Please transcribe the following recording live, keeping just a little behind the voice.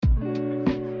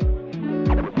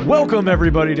Welcome,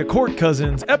 everybody, to Court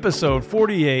Cousins, episode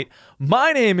 48.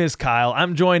 My name is Kyle.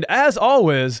 I'm joined, as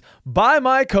always, by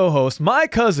my co-host, my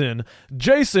cousin,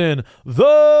 Jason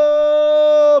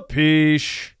the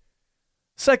Peach.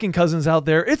 Second cousins out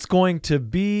there, it's going to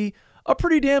be a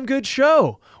pretty damn good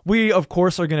show. We, of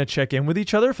course, are going to check in with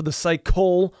each other for the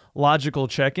psychological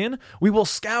check-in. We will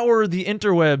scour the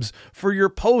interwebs for your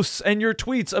posts and your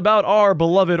tweets about our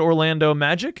beloved Orlando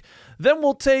Magic. Then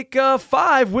we'll take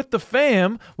 5 with the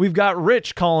fam. We've got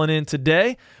Rich calling in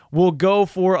today. We'll go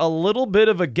for a little bit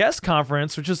of a guest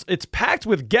conference, it's packed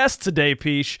with guests today,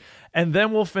 Peach. And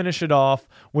then we'll finish it off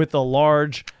with a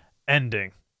large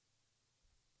ending.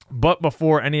 But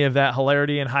before any of that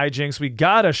hilarity and hijinks, we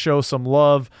gotta show some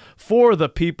love for the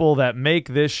people that make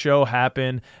this show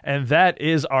happen, and that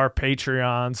is our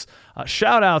Patreons.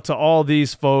 Shout out to all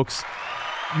these folks.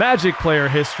 Magic Player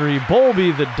History,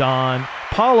 Bolby the Don,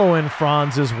 Paulo and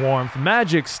Franz's Warmth,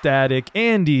 Magic Static,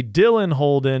 Andy, Dylan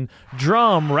Holden,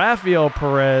 Drum, Rafael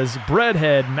Perez,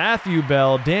 Breadhead, Matthew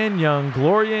Bell, Dan Young,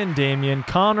 Gloria and Damien,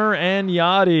 Connor, and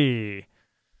Yachty.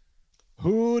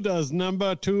 Who does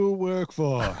number 2 work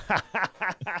for?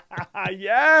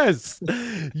 Yes.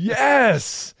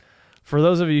 Yes. For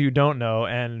those of you who don't know,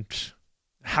 and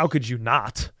how could you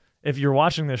not? If you're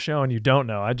watching this show and you don't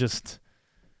know, I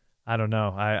don't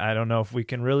know. I don't know if we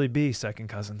can really be second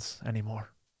cousins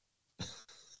anymore.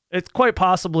 It's quite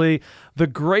possibly the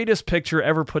greatest picture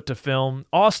ever put to film.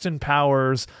 Austin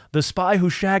Powers, The Spy Who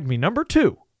Shagged Me, number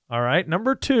 2. All right,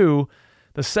 number 2.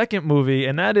 The second movie,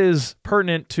 and that is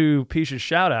pertinent to Peach's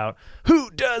shout out.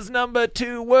 Who does number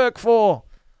 2 work for?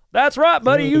 That's right,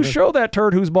 buddy. You show that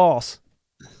turd who's boss.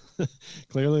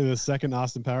 Clearly, the second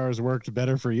Austin Powers worked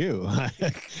better for you.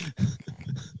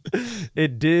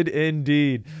 It did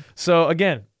indeed. So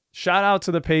again, shout out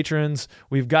to the patrons.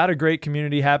 We've got a great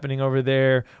community happening over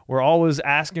there. We're always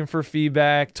asking for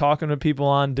feedback, talking to people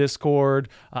on Discord,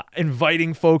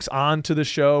 inviting folks onto the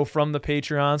show from the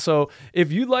Patreon. So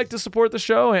if you'd like to support the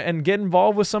show and get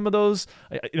involved with some of those,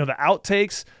 the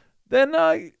outtakes, then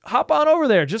hop on over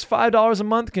there. Just $5 a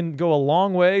month can go a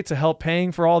long way to help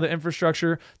paying for all the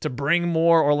infrastructure to bring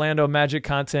more Orlando Magic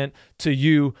content to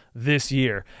you this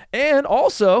year. And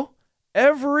also,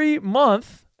 every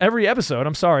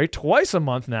episode, twice a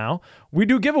month now, we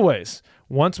do giveaways.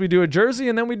 Once we do a jersey,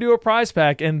 and then we do a prize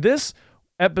pack. And this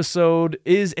episode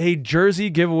is a jersey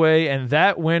giveaway, and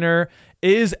that winner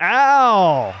is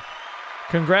Al.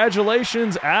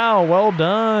 Congratulations, Al. Well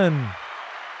done.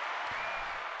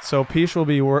 So Peach will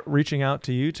be reaching out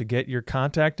to you to get your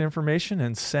contact information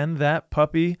and send that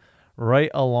puppy right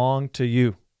along to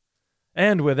you.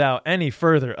 And without any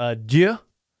further ado,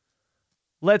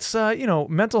 let's,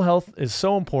 mental health is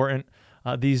so important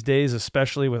these days,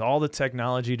 especially with all the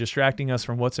technology distracting us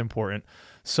from what's important.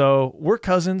 So we're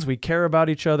cousins. We care about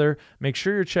each other. Make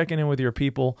sure you're checking in with your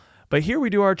people. But here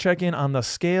we do our check-in on the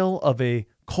scale of a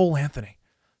Cole Anthony.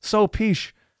 So,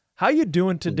 Peach, how you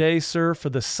doing today, sir,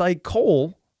 for the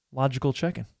psychological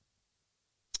check-in?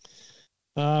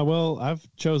 Well, I've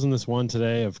chosen this one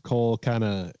today of Cole kind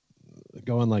of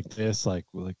going like this, like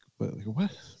what?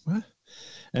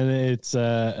 And it's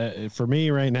for me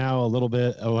right now a little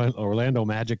bit Orlando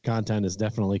Magic content is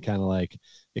definitely kind of like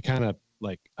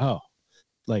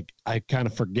I kind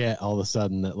of forget all of a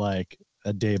sudden that like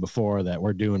a day before that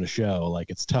we're doing a show. Like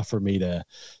it's tough for me to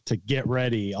get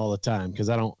ready all the time because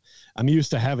I'm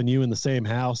used to having you in the same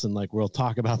house and like we'll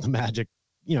talk about the Magic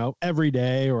every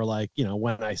day or like,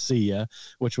 when I see you,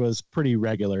 which was pretty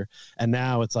regular. And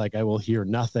now it's like I will hear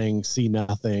nothing, see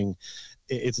nothing.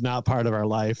 It's not part of our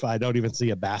life. I don't even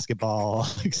see a basketball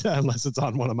unless it's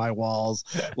on one of my walls.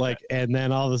 And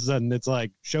then all of a sudden it's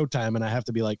like showtime and I have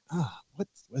to be like,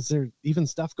 was there even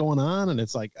stuff going on? And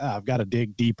it's like, I've got to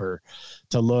dig deeper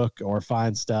to look or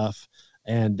find stuff.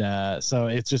 And so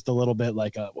it's just a little bit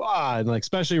like and like,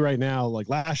 especially right now, like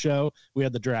last show we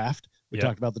had the draft. We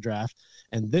talked about the draft,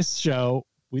 and this show,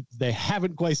 they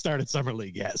haven't quite started Summer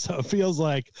League yet. So it feels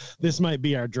like this might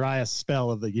be our driest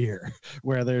spell of the year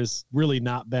where there's really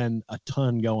not been a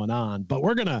ton going on, but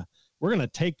we're going to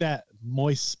take that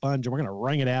moist sponge and we're going to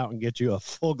wring it out and get you a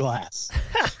full glass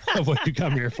of what you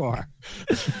come here for.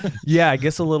 Yeah. I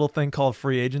guess a little thing called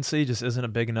free agency just isn't a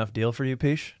big enough deal for you,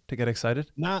 Peach, to get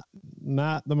excited. Not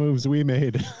the moves we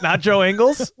made. Not Joe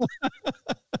Ingles.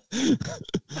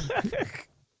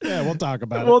 Yeah, we'll talk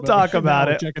about it. We'll But talk right about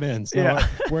now, it. Check it in. So Yeah.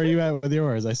 where are you at with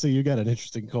yours? I see you got an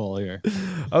interesting call here.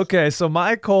 Okay, so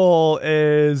my call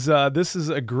is this is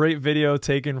a great video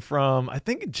taken from, I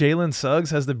think Jalen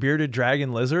Suggs has the bearded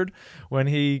dragon lizard when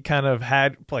he kind of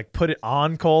had like put it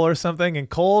on Cole or something, and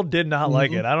Cole did not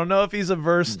like it. I don't know if he's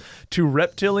averse to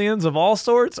reptilians of all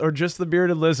sorts or just the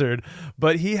bearded lizard,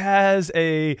 but he has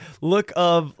a look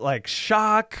of like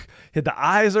shock. The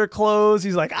eyes are closed.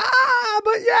 He's like,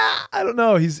 but yeah, I don't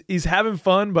know. He's having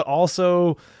fun, but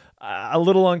also a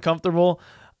little uncomfortable.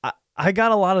 I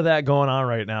got a lot of that going on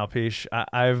right now, Peach.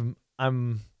 I'm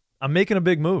making a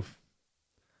big move.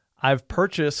 I've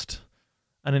purchased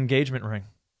an engagement ring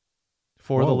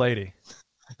for the lady.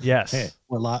 Yes. Hey,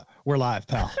 we're live,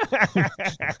 pal.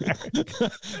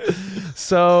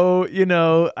 So,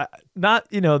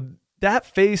 that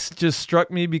face just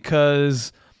struck me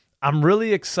because I'm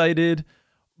really excited,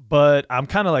 but I'm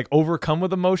kind of like overcome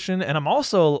with emotion, and I'm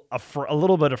also a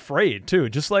little bit afraid too.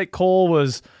 Just like Cole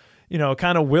was,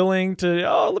 kind of willing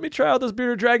to, let me try out this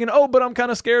bearded dragon. But I'm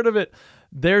kind of scared of it.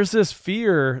 There's this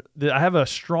fear that I have a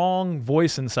strong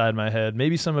voice inside my head.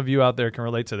 Maybe some of you out there can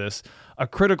relate to this, a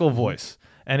critical voice.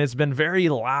 And it's been very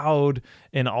loud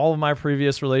in all of my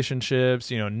previous relationships,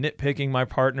 nitpicking my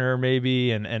partner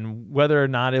maybe, and whether or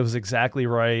not it was exactly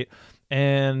right.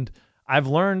 And I've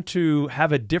learned to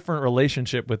have a different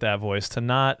relationship with that voice, to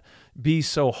not be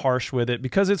so harsh with it,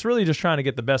 because it's really just trying to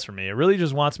get the best for me. It really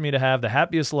just wants me to have the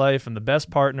happiest life and the best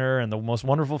partner and the most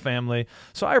wonderful family.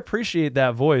 So I appreciate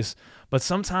that voice, but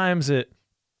sometimes it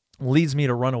leads me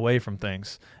to run away from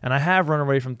things. And I have run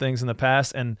away from things in the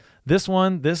past. And this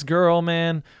girl,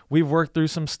 man, we've worked through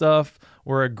some stuff.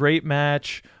 We're a great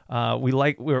match.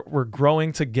 We're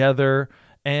growing together.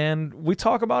 And we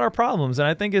talk about our problems. And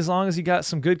I think as long as you got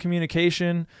some good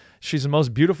communication, she's the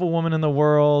most beautiful woman in the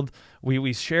world.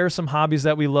 We share some hobbies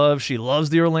that we love. She loves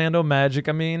the Orlando Magic.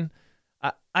 I mean,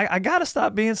 I got to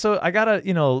stop being so, I got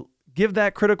to, give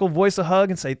that critical voice a hug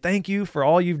and say, thank you for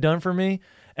all you've done for me.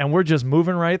 And we're just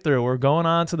moving right through. We're going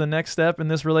on to the next step in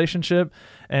this relationship.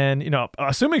 And,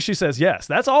 assuming she says yes,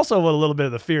 that's also what a little bit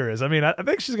of the fear is. I mean, I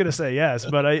think she's going to say yes,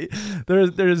 but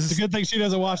there's It's a good thing she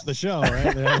doesn't watch the show,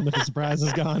 right? The surprise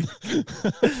is gone.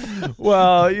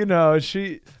 Well,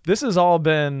 this has all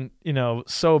been,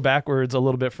 so backwards a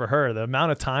little bit for her. The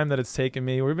amount of time that it's taken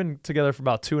me, we've been together for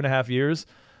about 2.5 years.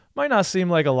 Might not seem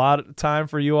like a lot of time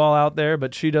for you all out there,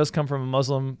 but she does come from a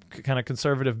Muslim kind of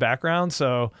conservative background.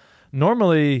 So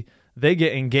normally they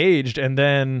get engaged and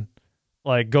then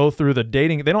like go through the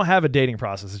dating. They don't have a dating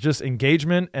process. It's just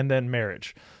engagement and then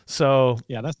marriage. So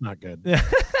yeah, that's not good. Yeah.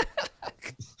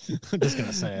 I'm just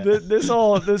gonna say it. This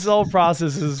whole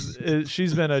process is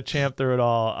she's been a champ through it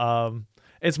all.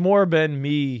 It's more been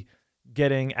me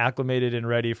getting acclimated and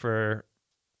ready for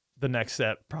the next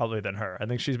step probably than her. I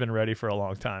think she's been ready for a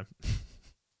long time.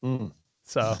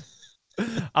 So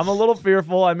I'm a little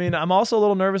fearful. I mean, I'm also a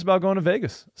little nervous about going to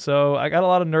Vegas. So I got a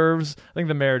lot of nerves. I think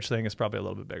the marriage thing is probably a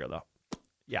little bit bigger though.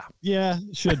 Yeah. Yeah,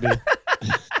 should be.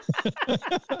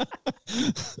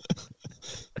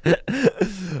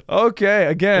 Okay.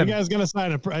 Again, Are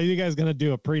you guys gonna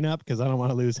do a prenup? Because I don't want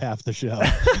to lose half the show.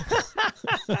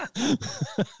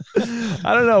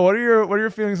 I don't know. What are your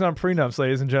feelings on prenups,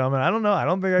 ladies and gentlemen? I don't know. I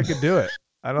don't think I could do it.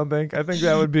 I think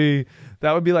that would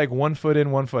be like 1 foot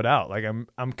in, 1 foot out. Like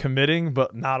I'm committing,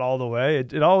 but not all the way.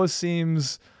 It always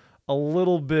seems a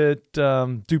little bit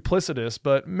duplicitous,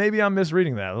 but maybe I'm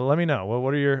misreading that. Let me know.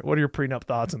 What are your prenup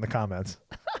thoughts in the comments?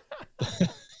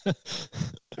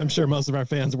 I'm sure most of our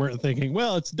fans weren't thinking,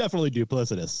 well, it's definitely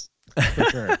duplicitous. For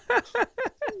sure.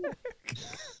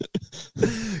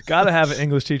 Got to have an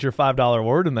English teacher $5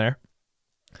 word in there.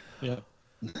 Yep.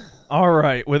 All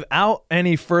right. Without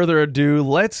any further ado,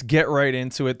 let's get right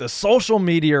into it. The social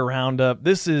media roundup.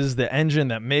 This is the engine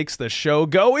that makes the show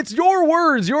go. It's your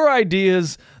words, your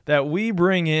ideas that we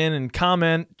bring in and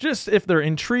comment, just if they're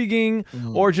intriguing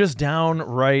or just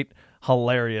downright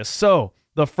hilarious. So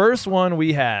the first one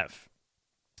we have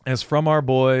is from our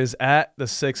boys at the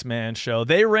Six Man Show.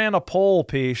 They ran a poll,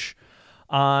 Peach,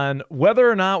 on whether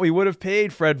or not we would have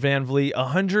paid Fred VanVleet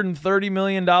 $130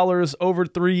 million over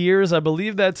 3 years. I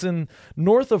believe that's in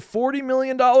north of $40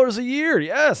 million a year.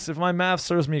 Yes, if my math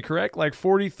serves me correct, like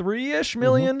 43-ish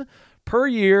million per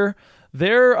year.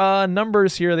 Their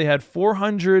numbers here, they had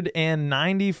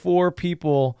 494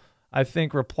 people, I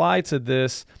think, reply to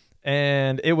this,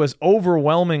 and it was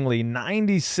overwhelmingly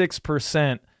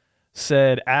 96%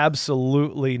 said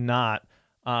absolutely not.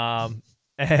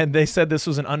 And they said this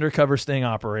was an undercover sting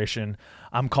operation.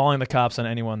 I'm calling the cops on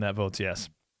anyone that votes yes.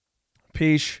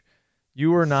 Peach, you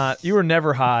were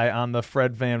never high on the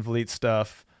Fred VanVleet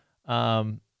stuff.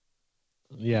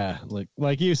 Yeah,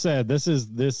 like you said,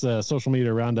 this social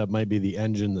media roundup might be the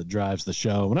engine that drives the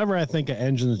show. Whenever I think of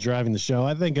engines driving the show,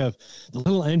 I think of the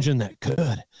little engine that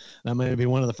could. That might be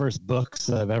one of the first books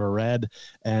I've ever read,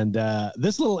 and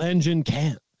this little engine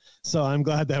can't. So I'm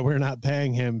glad that we're not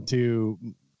paying him to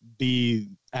be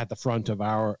at the front of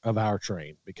our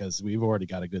train, because we've already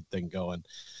got a good thing going.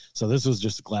 So this was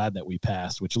just glad that we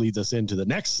passed, which leads us into the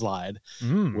next slide,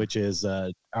 which is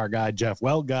our guy Jeff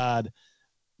Weltgod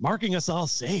marking us all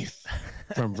safe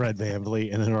from Fred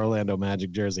VanVleet in an Orlando Magic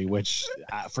jersey, which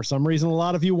for some reason a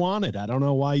lot of you wanted. I don't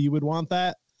know why you would want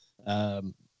that.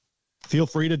 Feel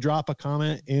free to drop a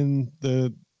comment in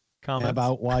the comments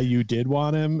about why you did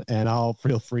want him, and I'll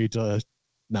feel free to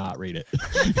not read it.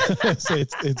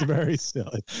 it's very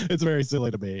silly. It's very silly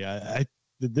to me.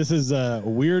 This is a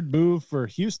weird move for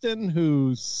Houston,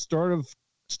 who's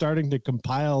starting to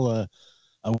compile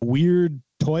a weird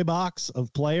toy box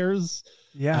of players.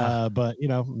 Yeah. But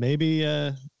maybe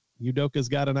Udoka's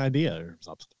got an idea or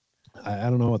something. I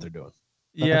don't know what they're doing.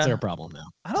 That's their problem now.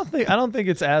 I don't think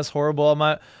it's as horrible.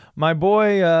 My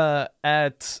boy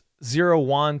at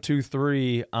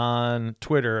 0123 on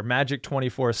Twitter, Magic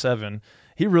 24/7.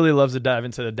 He really loves to dive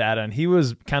into the data, and he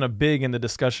was kind of big in the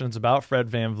discussions about Fred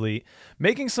VanVleet,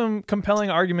 making some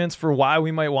compelling arguments for why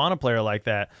we might want a player like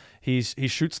that. He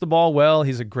shoots the ball well.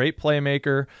 He's a great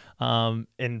playmaker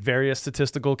in various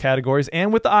statistical categories,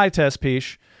 and with the eye test,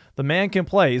 Peach, the man can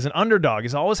play. He's an underdog.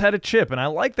 He's always had a chip, and I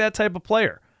like that type of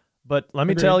player. But let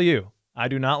me tell you, I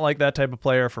do not like that type of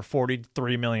player for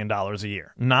 $43 million a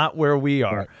year. Not where we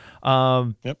are.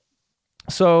 Right. Yep.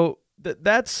 So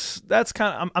that's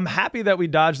kind of, I'm happy that we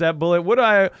dodged that bullet. Would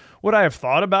I have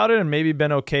thought about it and maybe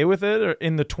been okay with it or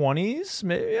in the 20s,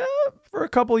 maybe for a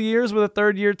couple of years with a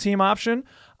third-year team option?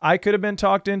 I could have been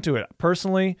talked into it.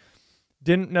 Personally,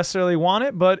 didn't necessarily want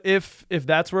it, but if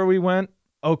that's where we went,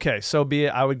 okay, so be it.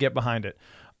 I would get behind it.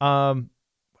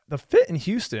 The fit in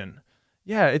Houston,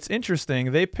 yeah, it's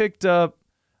interesting. They picked up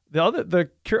the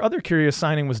other curious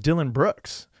signing was Dylan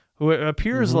Brooks, who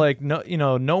appears like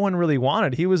no one really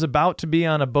wanted. He was about to be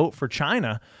on a boat for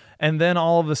China, and then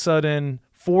all of a sudden,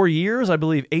 4 years, I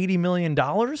believe, $80 million.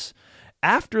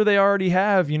 After they already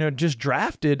have, just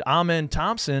drafted Amen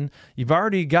Thompson, you've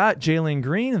already got Jalen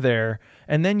Green there,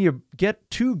 and then you get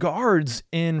 2 guards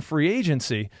in free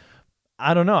agency.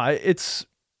 I don't know.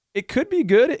 It could be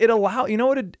good.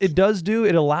 It does do?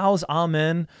 It allows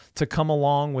Amen to come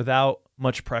along without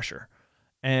much pressure.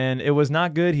 And it was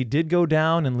not good. He did go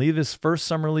down and leave his first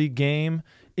summer league game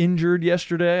injured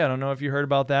yesterday. I don't know if you heard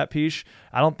about that, Peach.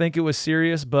 I don't think it was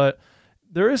serious, but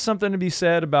there is something to be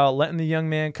said about letting the young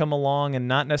man come along and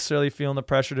not necessarily feeling the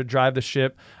pressure to drive the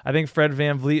ship. I think Fred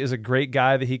VanVleet is a great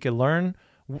guy that he could learn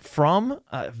from.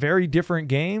 Very different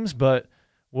games, but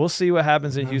we'll see what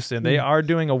happens in Houston. They are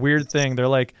doing a weird thing. They're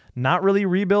like not really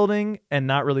rebuilding and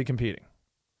not really competing.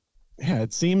 Yeah,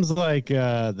 it seems like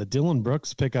the Dylan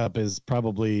Brooks pickup is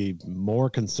probably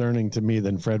more concerning to me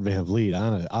than Fred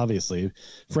VanVleet. Obviously,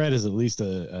 Fred is at least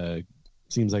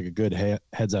seems like a good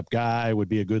heads-up guy, would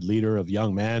be a good leader of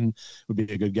young men, would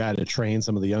be a good guy to train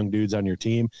some of the young dudes on your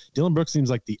team. Dylan Brooks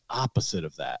seems like the opposite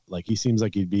of that. Like, he seems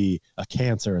like he'd be a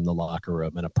cancer in the locker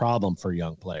room and a problem for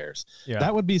young players. Yeah.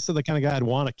 That would be the kind of guy I'd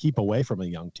want to keep away from a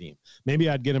young team. Maybe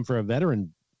I'd get him for a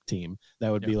veteran team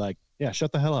that would be like, yeah,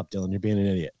 shut the hell up, Dylan. You're being an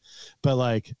idiot. But,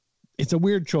 like, it's a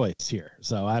weird choice here.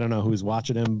 So I don't know who's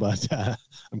watching him, but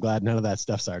I'm glad none of that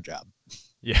stuff's our job.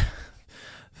 Yeah.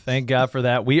 Thank God for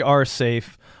that. We are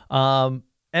safe. And,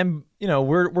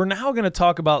 we're now going to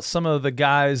talk about some of the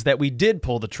guys that we did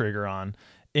pull the trigger on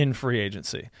in free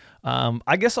agency.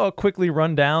 I guess I'll quickly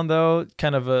run down, though,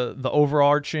 kind of the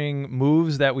overarching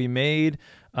moves that we made.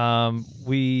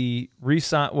 We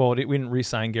didn't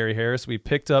re-sign Gary Harris. We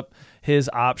picked up his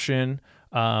option.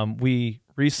 We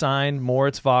re-signed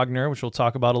Moritz Wagner, which we'll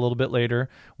talk about a little bit later.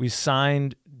 We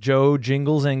signed Joe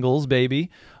Jingles Ingles, baby.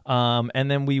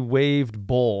 And then we waived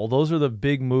Bull. Those are the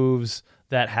big moves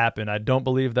that happened. I don't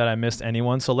believe that I missed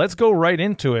anyone. So let's go right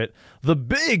into it. The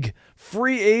big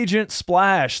free agent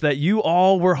splash that you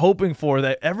all were hoping for,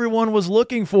 that everyone was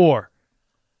looking for.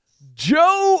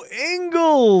 Joe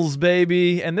Ingles,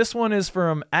 baby. And this one is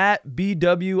from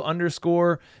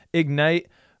 @BW_Ignite.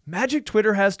 Magic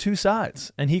Twitter has 2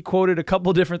 sides, and he quoted a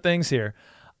couple different things here.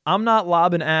 I'm not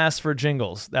lobbing ass for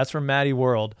Jingles. That's from Matty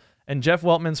World. And Jeff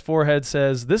Weltman's forehead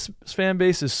says, this fan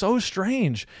base is so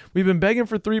strange. We've been begging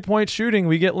for 3-point shooting.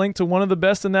 We get linked to one of the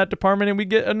best in that department, and we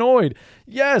get annoyed.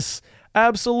 Yes,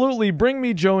 absolutely. Bring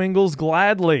me Joe Ingles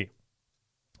gladly.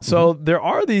 So there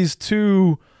are these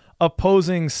 2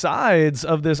 opposing sides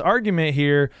of this argument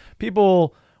here.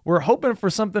 People we're hoping for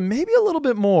something maybe a little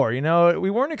bit more. You know, we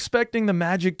weren't expecting the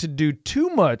Magic to do too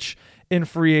much in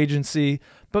free agency,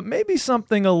 but maybe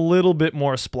something a little bit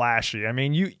more splashy. I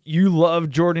mean, you love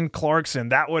Jordan Clarkson.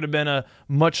 That would have been a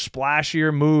much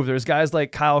splashier move. There's guys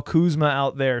like Kyle Kuzma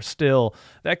out there still.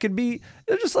 That could be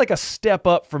just like a step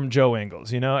up from Joe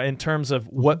Ingles, you know, in terms of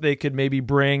what they could maybe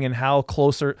bring and how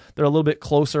closer they're a little bit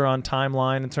closer on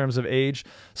timeline in terms of age.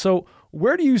 So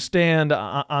where do you stand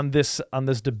on this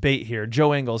debate here?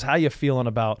 Joe Ingles, how you feeling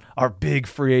about our big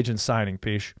free agent signing,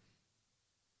 Pish?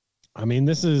 I mean,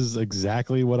 this is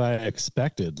exactly what I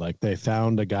expected. Like, they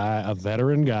found a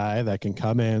veteran guy that can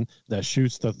come in, that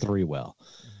shoots the three well.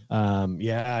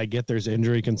 Yeah, I get there's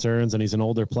injury concerns and he's an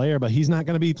older player, but he's not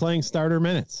going to be playing starter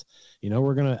minutes. You know,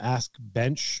 we're going to ask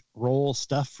bench role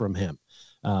stuff from him.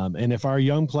 And if our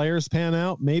young players pan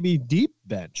out, maybe deep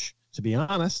bench, to be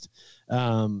honest.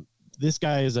 This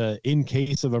guy is a in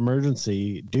case of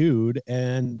emergency dude,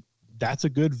 and that's a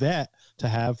good vet to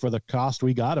have for the cost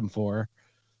we got him for,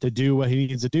 to do what he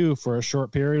needs to do for a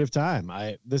short period of time.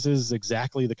 This is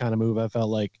exactly the kind of move I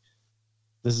felt like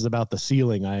this is about the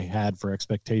ceiling I had for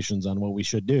expectations on what we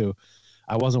should do.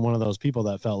 I wasn't one of those people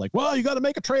that felt like, well, you got to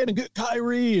make a trade and get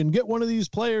Kyrie and get one of these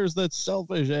players that's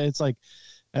selfish. It's like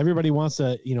everybody wants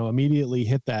to, you know, immediately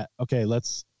hit that. Okay,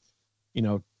 let's, you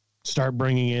know, start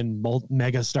bringing in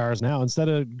mega stars now instead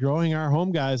of growing our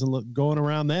home guys and going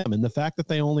around them. And the fact that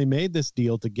they only made this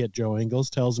deal to get Joe Ingles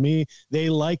tells me they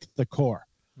like the core.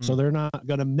 So they're not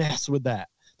going to mess with that.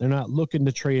 They're not looking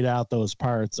to trade out those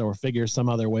parts or figure some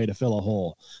other way to fill a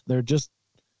hole. They're just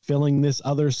filling this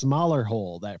other smaller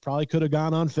hole that probably could have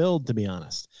gone unfilled, to be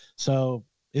honest. So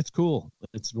it's cool.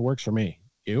 It works for me.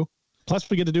 You? Plus,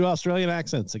 we get to do Australian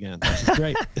accents again, which is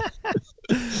great.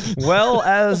 Well,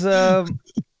 as a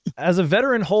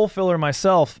veteran hole filler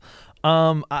myself,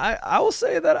 I will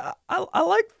say that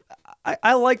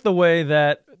I like the way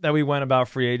that we went about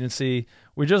free agency.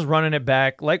 We're just running it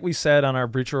back. Like we said on our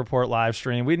Breacher Report live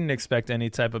stream, we didn't expect any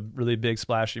type of really big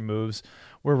splashy moves.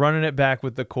 We're running it back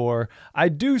with the core. I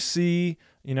do see,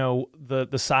 you know,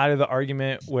 the side of the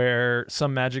argument where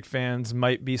some Magic fans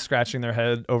might be scratching their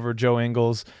head over Joe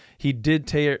Ingles. He did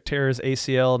tear his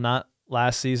ACL not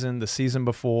last season, the season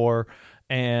before.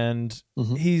 And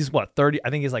he's 30? I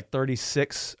think he's like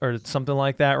 36 or something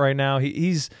like that right now.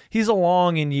 He's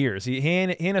along in years. He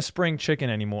ain't a spring chicken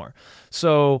anymore.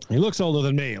 So he looks older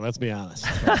than me. Let's be honest.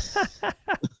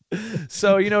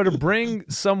 So, you know, to bring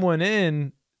someone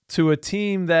in to a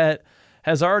team that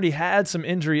has already had some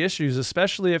injury issues,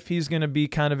 especially if he's going to be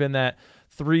kind of in that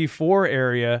 3-4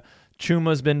 area.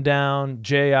 Chuma's been down.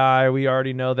 J.I., we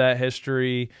already know that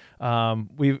history.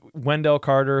 Wendell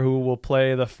Carter, who will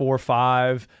play the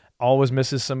 4-5, always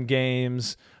misses some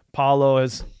games. Paulo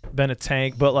has been a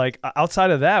tank, but like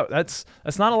outside of that, that's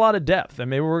not a lot of depth. And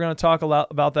maybe we're going to talk a lot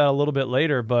about that a little bit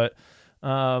later, but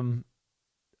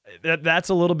that's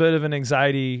a little bit of an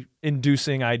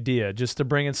anxiety-inducing idea, just to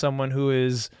bring in someone who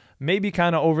is maybe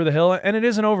kind of over the hill, and it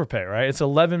is an overpay, right? It's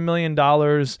 $11 million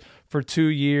for 2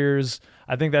 years.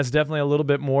 I think that's definitely a little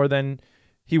bit more than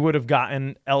he would have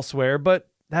gotten elsewhere, but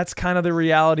that's kind of the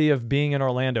reality of being in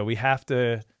Orlando. We have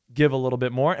to give a little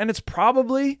bit more, and it's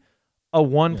probably a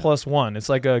 1+1. It's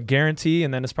like a guarantee,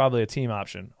 and then it's probably a team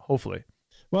option, hopefully.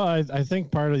 Well, I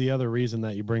think part of the other reason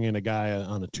that you bring in a guy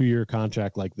on a 2-year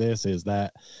contract like this is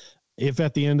that if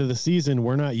at the end of the season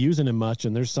we're not using him much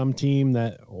and there's some team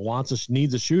that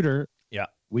needs a shooter,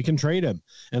 we can trade him.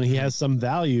 And he has some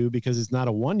value because it's not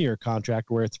a 1-year contract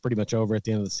where it's pretty much over at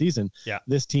the end of the season. Yeah.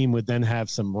 This team would then have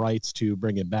some rights to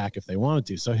bring him back if they wanted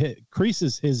to. So it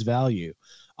increases his value,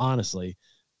 honestly.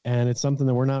 And it's something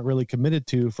that we're not really committed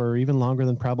to for even longer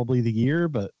than probably the year,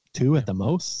 but 2 at the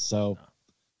most. So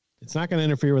it's not going to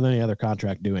interfere with any other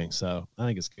contract doing. So I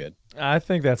think it's good. I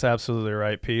think that's absolutely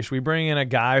right, Pish. We bring in a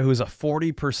guy who's a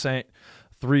 40%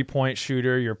 three-point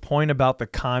shooter. Your point about the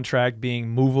contract being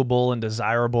movable and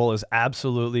desirable is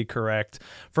absolutely correct.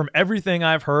 From everything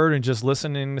I've heard and just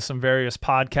listening to some various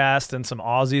podcasts and some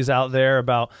Aussies out there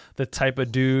about the type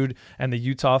of dude and the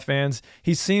Utah fans,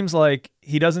 he seems like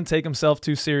he doesn't take himself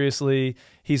too seriously.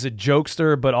 He's a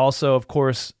jokester, but also, of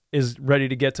course, is ready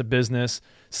to get to business.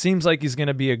 Seems like he's going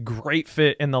to be a great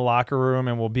fit in the locker room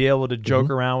and will be able to joke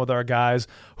around with our guys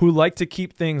who like to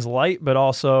keep things light, but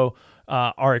also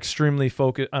are an extremely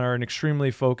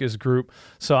focused group.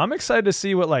 So I'm excited to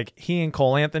see what like he and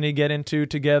Cole Anthony get into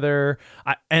together.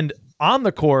 And on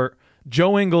the court,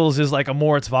 Joe Ingles is like a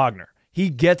Moritz Wagner. He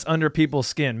gets under people's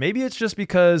skin. Maybe it's just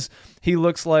because he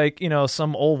looks like, you know,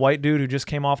 some old white dude who just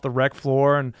came off the rec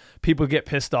floor and people get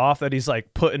pissed off that he's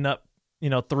like putting up, you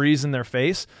know, threes in their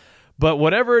face. But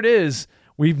whatever it is,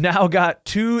 We've now got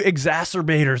 2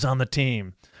 exacerbators on the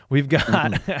team. We've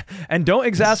got, and don't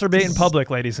exacerbate in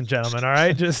public, ladies and gentlemen. All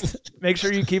right. Just make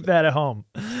sure you keep that at home.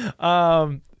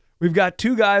 We've got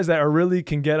 2 guys that really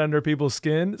can get under people's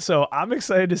skin. So I'm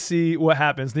excited to see what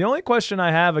happens. The only question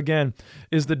I have, again,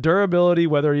 is the durability,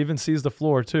 whether he even sees the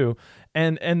floor too.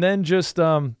 And then just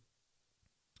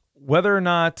whether or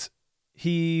not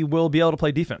he will be able to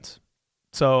play defense.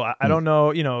 So I don't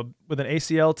know, with an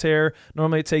ACL tear,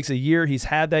 normally it takes a year. He's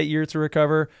had that year to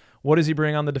recover. What does he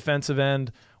bring on the defensive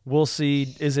end? We'll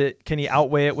see. Can he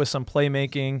outweigh it with some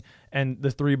playmaking and the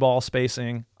 3-ball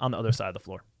spacing on the other side of the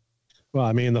floor? Well,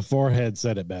 I mean, the forehead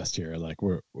said it best here. Like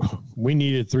we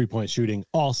needed 3-point shooting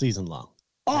all season long.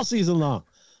 All season long.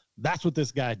 That's what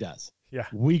this guy does. Yeah.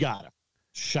 We got him.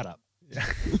 Shut up. Yeah.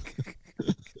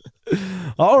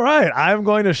 All right. I'm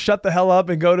going to shut the hell up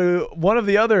and go to one of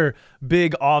the other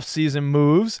big offseason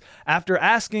moves. After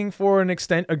asking for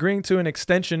agreeing to an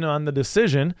extension on the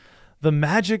decision, the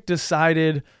Magic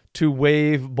decided to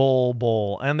waive Bol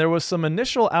Bol. And there was some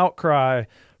initial outcry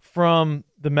from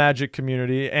the Magic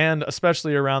community and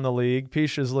especially around the league.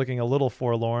 Peach is looking a little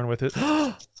forlorn with it.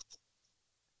 Well,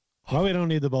 we don't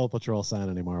need the Bowl Patrol sign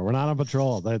anymore. We're not on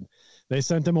patrol. They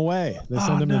sent him away. They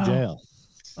sent him to jail.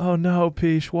 Oh no,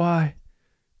 Peach, why?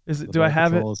 Do I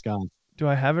have it? Is gone. Do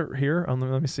I have it here?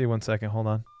 Let me see 1 second. Hold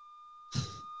on.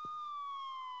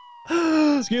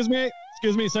 Excuse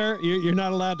me, sir. You're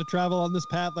not allowed to travel on this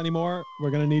path anymore.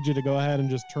 We're going to need you to go ahead and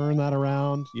just turn that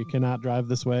around. You cannot drive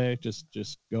this way.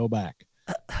 Just go back.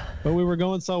 But we were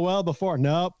going so well before.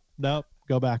 Nope.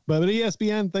 Go back. But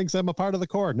ESPN thinks I'm a part of the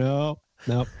core. Nope.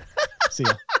 See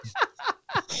ya.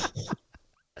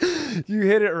 You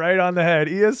hit it right on the head.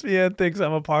 ESPN thinks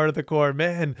I'm a part of the core.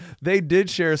 Man, they did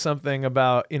share something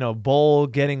about, Bol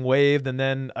getting waived and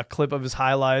then a clip of his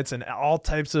highlights and all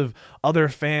types of other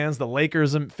fans. The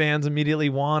Lakers fans immediately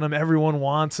want him. Everyone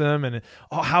wants him. And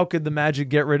how could the Magic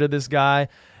get rid of this guy?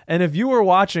 And if you were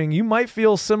watching, you might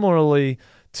feel similarly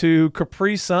to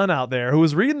Capri Sun out there who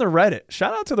was reading the Reddit.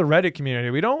 Shout out to the Reddit community.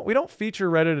 We don't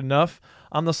feature Reddit enough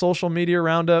on the social media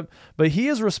roundup, but he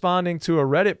is responding to a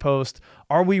Reddit post.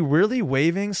 Are we really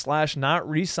waiving / not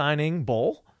re-signing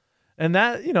Bol? And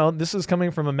that, this is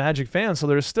coming from a Magic fan, so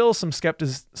there's still some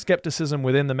skepticism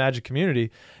within the Magic community.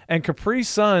 And Capri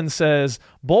Sun says,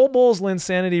 Bol's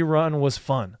Linsanity run was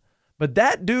fun, but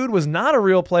that dude was not a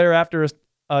real player after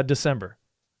December.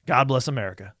 God bless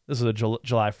America. This is a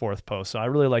July 4th post, so I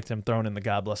really liked him throwing in the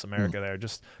God bless America there,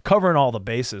 just covering all the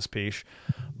bases, Peach.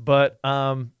 But,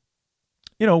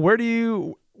 where do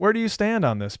you stand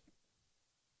on this?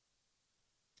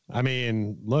 I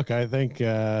mean, look, I think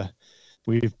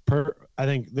I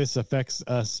think this affects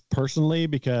us personally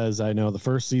because I know the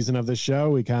first season of this show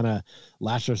we kind of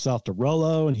lashed ourselves to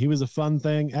Rolo, and he was a fun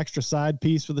thing, extra side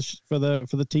piece for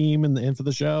the team and for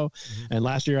the show. Mm-hmm. And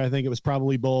last year I think it was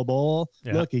probably Bol.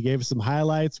 Yeah. Look, he gave us some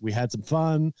highlights. We had some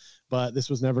fun, but this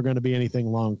was never going to be anything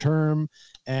long term.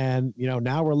 And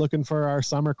now we're looking for our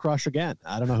summer crush again.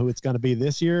 I don't know who it's going to be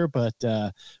this year, but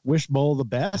wish Bol the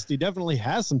best. He definitely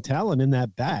has some talent in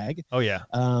that bag. Oh yeah.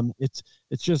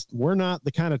 It's just we're not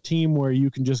the kind of team where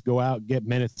you can just go out, get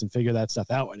minutes, and figure that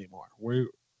stuff out anymore. Right.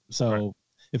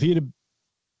 If he'd have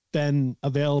been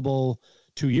available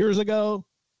 2 years ago,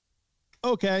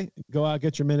 okay, go out,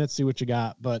 get your minutes, see what you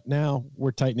got. But now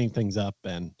we're tightening things up,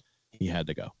 and he had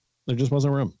to go. There just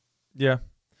wasn't room. Yeah.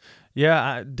 Yeah,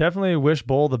 I definitely wish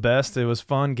Bol the best. It was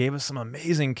fun, gave us some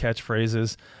amazing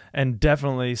catchphrases, and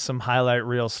definitely some highlight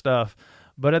reel stuff.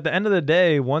 But at the end of the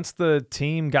day, once the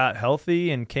team got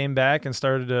healthy and came back and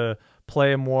started to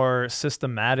play a more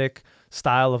systematic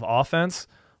style of offense,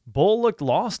 Bol looked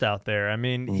lost out there. I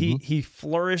mean, he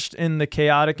flourished in the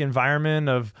chaotic environment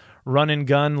of run and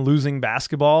gun, losing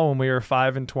basketball when we were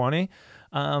 5-20.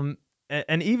 And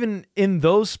even in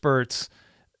those spurts,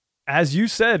 as you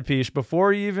said, Peach,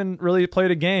 before he even really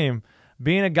played a game,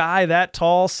 being a guy that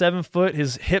tall, 7 foot,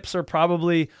 his hips are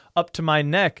probably up to my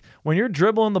neck. When you're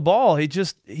dribbling the ball, he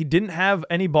didn't have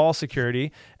any ball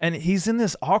security, and he's in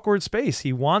this awkward space.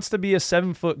 He wants to be a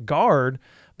 7-foot guard,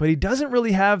 but he doesn't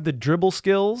really have the dribble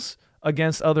skills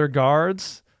against other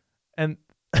guards. And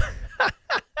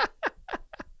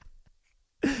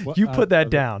you put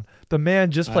that down. The man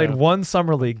just played one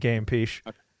summer league game, Peach.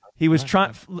 He was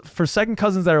trying, for second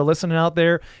cousins that are listening out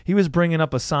there, he was bringing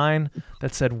up a sign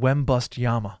that said Wembust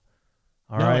Yama.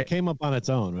 All no, right. It came up on its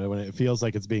own when it feels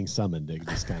like it's being summoned. It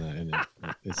just kind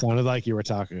of, it sounded like you were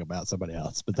talking about somebody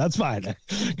else, but that's fine.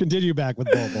 Continue back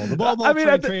with Bol Bol. The Bol Bol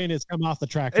train has come off the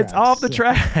track. It's off the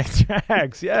tracks.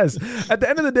 Yes. At the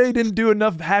end of the day, he didn't do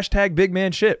enough #big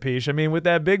man shit, Peach. I mean, with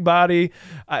that big body,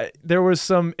 there was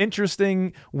some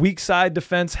interesting weak side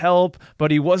defense help,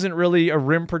 but he wasn't really a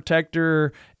rim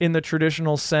protector in the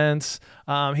traditional sense.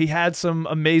 He had some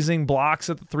amazing blocks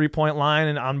at the 3-point line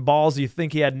and on balls you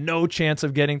think he had no chance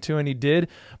of getting to, and he did.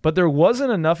 But there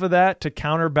wasn't enough of that to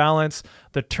counterbalance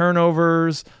the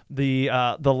turnovers, the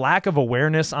lack of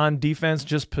awareness on defense,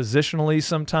 just positionally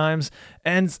sometimes,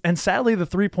 and sadly the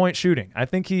 3-point shooting. I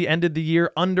think he ended the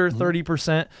year under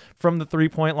 30% from the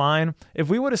 3-point line. If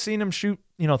we would have seen him shoot,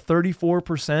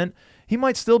 34%, he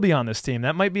might still be on this team.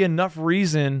 That might be enough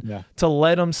reason to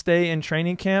let him stay in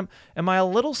training camp. Am I a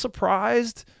little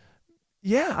surprised?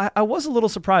 Yeah, I was a little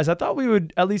surprised. I thought we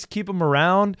would at least keep him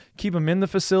around, keep him in the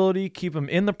facility, keep him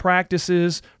in the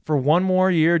practices for one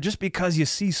more year, just because you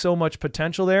see so much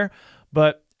potential there.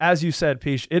 But as you said,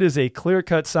 Peach, it is a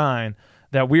clear-cut sign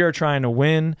that we are trying to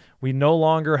win. We no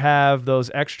longer have those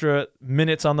extra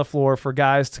minutes on the floor for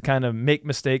guys to kind of make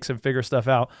mistakes and figure stuff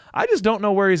out. I just don't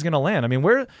know where he's going to land. I mean,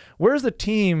 where's the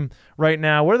team right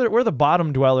now? Where are the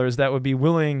bottom dwellers that would be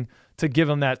willing to give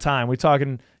him that time? We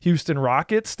talking Houston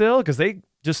Rockets still? Because they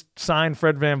just signed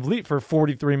Fred VanVleet for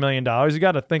 $43 million. You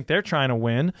got to think they're trying to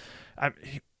win.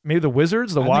 Maybe the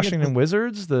Wizards, the Washington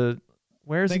Wizards.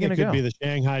 Where's he going to go? It could be the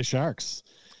Shanghai Sharks.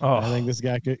 Oh. I think this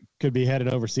guy could be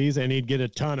headed overseas, and he'd get a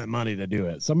ton of money to do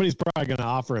it. Somebody's probably going to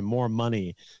offer him more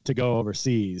money to go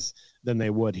overseas than they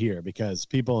would here, because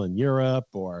people in Europe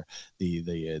or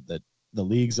the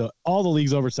leagues, all the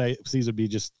leagues overseas would be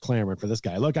just clamoring for this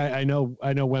guy. Look, I know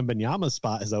Wembanyama's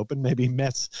spot is open. Maybe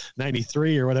Mets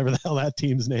 93 or whatever the hell that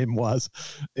team's name was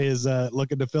is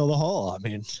looking to fill the hole. I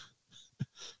mean,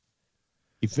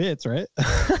 he fits, right?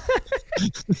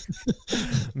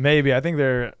 Maybe. I think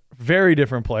they're very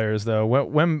different players, though.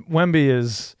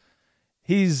 Wemby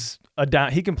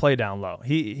he can play down low.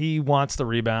 He wants the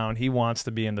rebound. He wants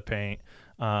to be in the paint.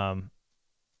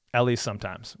 At least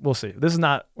sometimes. We'll see.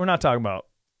 We're not talking about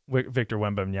Victor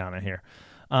Wembanyama here.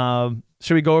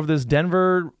 Should we go over this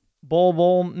Denver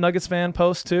Bol Nuggets fan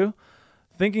post too?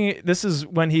 Thinking this is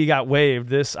when he got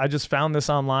waived. I just found this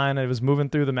online. It was moving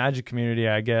through the Magic community,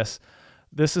 I guess.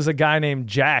 This is a guy named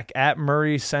Jack at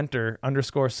Murray Center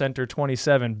 _Center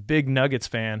 27, big Nuggets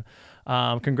fan.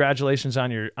 Congratulations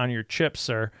on your chips,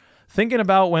 sir. Thinking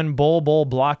about when Bol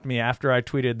blocked me after I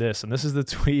tweeted this, and this is the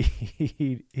tweet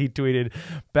he tweeted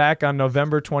back on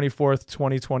November 24th,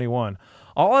 2021.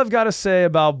 All I've got to say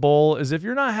about Bol is if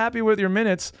you're not happy with your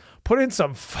minutes, put in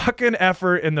some fucking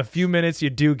effort in the few minutes you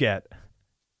do get.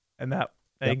 And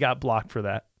he got blocked for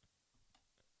that.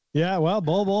 Yeah, well,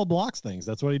 Bol blocks things.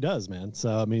 That's what he does, man.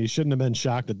 So I mean, he shouldn't have been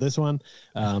shocked at this one.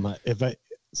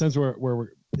 Since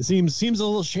it seems a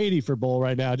little shady for Bol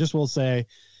right now. I just will say,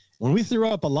 when we threw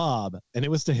up a lob and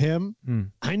it was to him,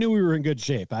 I knew we were in good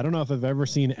shape. I don't know if I've ever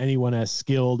seen anyone as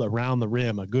skilled around the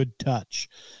rim, a good touch.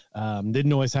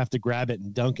 Didn't always have to grab it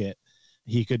and dunk it.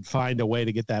 He could find a way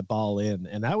to get that ball in,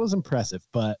 and that was impressive.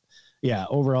 But yeah,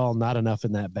 overall, not enough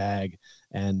in that bag.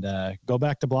 And go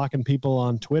back to blocking people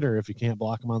on Twitter if you can't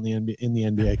block them on in the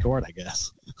NBA court, I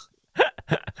guess.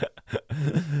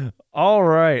 All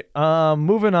right.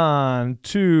 Moving on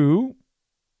to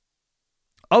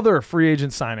other free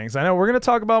agent signings. I know we're going to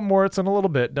talk about Moritz in a little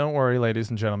bit. Don't worry, ladies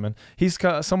and gentlemen.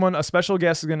 A special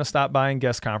guest is going to stop by in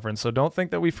guest conference, so don't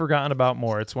think that we've forgotten about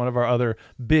Moritz, one of our other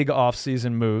big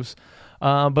offseason moves.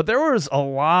 But there was a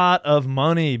lot of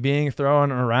money being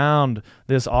thrown around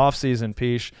this offseason,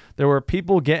 Peach. There were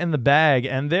people getting the bag,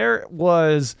 and there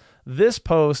was this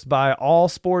post by All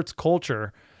Sports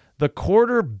Culture, the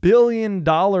 $250 million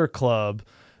club,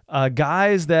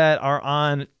 guys that are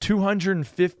on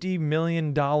 $250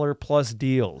 million plus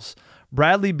deals.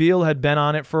 Bradley Beal had been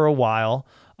on it for a while.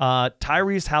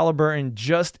 Tyrese Halliburton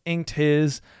just inked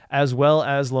his, as well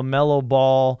as LaMelo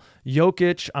Ball.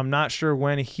 Jokic, I'm not sure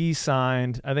when he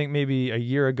signed. I think maybe a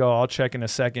year ago. I'll check in a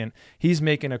second. He's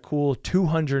making a cool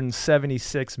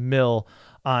 $276 million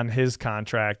on his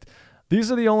contract.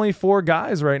 These are the only four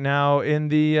guys right now in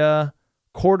the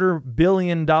 $250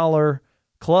 million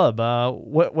club.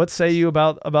 What say you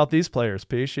about these players,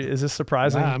 Peach? Is this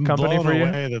surprising company for you?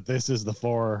 I'm blown away that this is the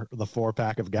four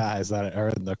pack of guys that are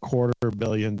in the $250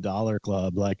 million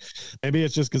club. Like, maybe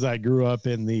it's just because I grew up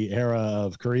in the era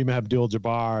of Kareem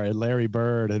Abdul-Jabbar and Larry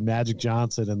Bird and Magic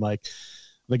Johnson, and like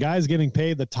the guys getting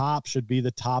paid the top should be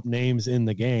the top names in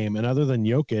the game. And other than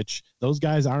Jokic, those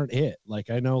guys aren't it. Like,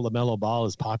 I know LaMelo Ball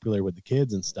is popular with the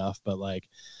kids and stuff, but like,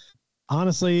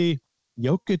 honestly,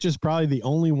 Jokic is probably the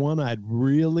only one I'd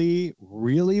really,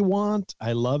 really want.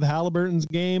 I love Halliburton's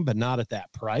game, but not at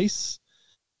that price.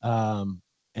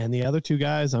 And the other two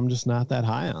guys, I'm just not that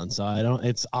high on. So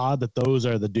it's odd that those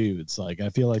are the dudes. Like, I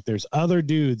feel like there's other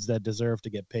dudes that deserve to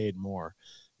get paid more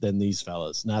than these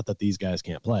fellas. Not that these guys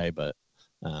can't play, but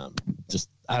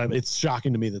it's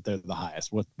shocking to me that they're the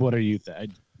highest. What are you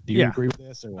think? Do you agree with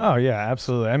this? Or what? Oh yeah,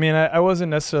 absolutely. I mean, I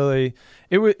wasn't necessarily,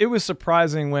 it was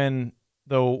surprising when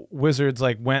the Wizards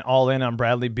like went all in on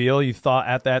Bradley Beal. You thought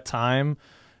at that time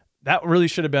that really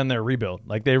should have been their rebuild.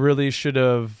 Like they really should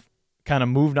have kind of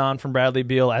moved on from Bradley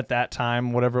Beal at that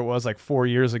time, whatever it was, like 4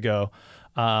 years ago,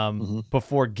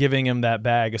 before giving him that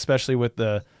bag, especially with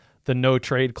the no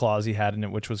trade clause he had in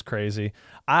it, which was crazy.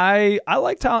 I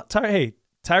like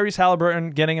Tyrese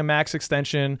Halliburton getting a max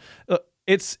extension.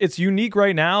 It's unique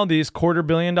right now, these $250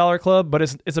 million club, but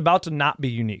it's about to not be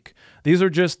unique. These are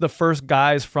just the first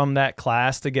guys from that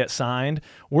class to get signed.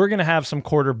 We're going to have some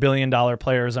 $250 million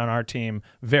players on our team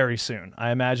very soon.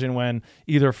 I imagine when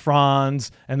either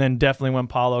Franz and then definitely when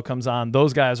Paolo comes on,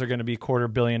 those guys are going to be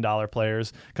 $250 million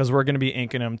players because we're going to be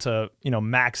inking them to,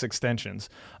 max extensions,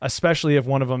 especially if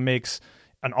one of them makes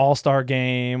an all-star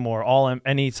game or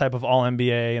any type of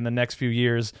all-NBA in the next few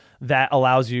years. That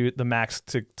allows you the max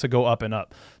to go up and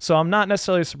up. So I'm not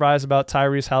necessarily surprised about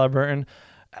Tyrese Halliburton.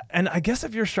 And I guess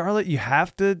if you're Charlotte, you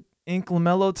have to ink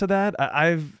LaMelo to that.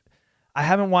 I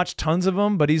haven't watched tons of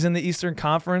him, but he's in the Eastern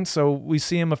Conference, so we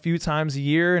see him a few times a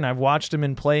year, and I've watched him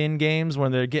in play-in games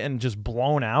when they're getting just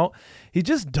blown out. He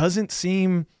just doesn't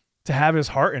seem to have his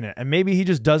heart in it. And maybe he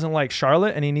just doesn't like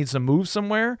Charlotte and he needs to move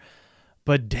somewhere.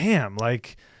 But damn,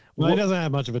 like... Well, he doesn't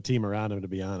have much of a team around him, to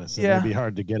be honest. It'd be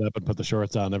hard to get up and put the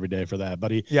shorts on every day for that. But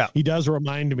he does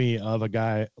remind me of a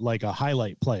guy like a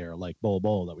highlight player like Bol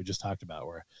Bol that we just talked about,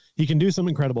 where he can do some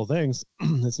incredible things.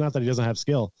 It's not that he doesn't have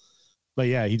skill, but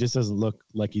he just doesn't look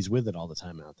like he's with it all the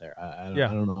time out there. I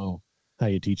don't know how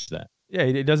you teach that. Yeah,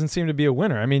 it doesn't seem to be a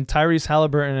winner. I mean, Tyrese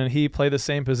Halliburton and he play the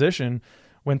same position.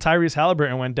 When Tyrese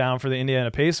Halliburton went down for the Indiana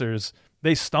Pacers,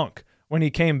 they stunk. When he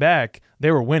came back,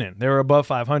 they were winning. They were above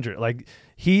 500. Like,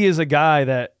 he is a guy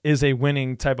that is a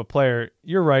winning type of player.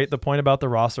 You're right. The point about the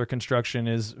roster construction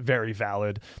is very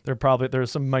valid.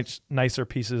 There's some much nicer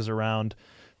pieces around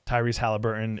Tyrese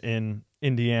Halliburton in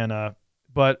Indiana,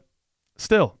 but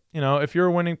still, if you're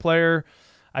a winning player,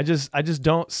 I just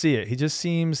don't see it. He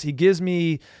gives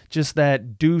me just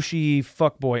that douchey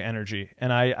fuckboy energy,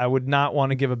 and I would not want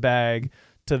to give a bag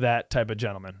to that type of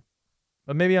gentleman.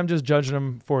 But maybe I'm just judging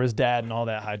him for his dad and all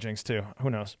that hijinks too.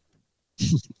 Who knows?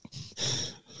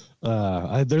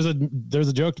 There's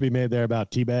a joke to be made there about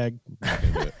teabag.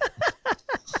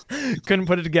 Couldn't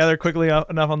put it together quickly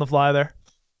enough on the fly there.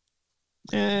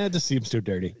 It just seems too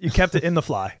dirty. You kept it in the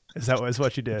fly. Is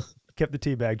what you did? Kept the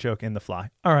teabag joke in the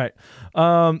fly. All right.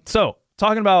 So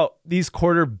talking about these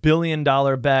 $250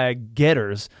 million bag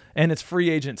getters and it's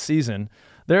free agent season,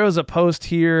 there was a post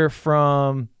here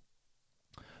from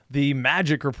the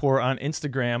Magic Report on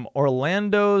Instagram,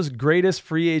 Orlando's greatest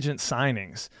free agent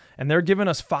signings. And they're giving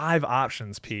us 5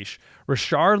 options, Peach.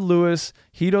 Rashard Lewis,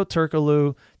 Hedo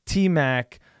Turkoglu,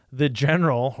 T-Mac, the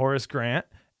General, Horace Grant,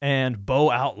 and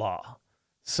Bo Outlaw.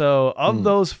 So of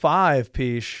those 5,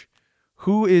 Peach,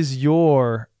 who is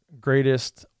your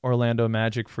greatest Orlando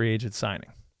Magic free agent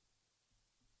signing?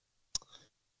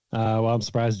 Well, I'm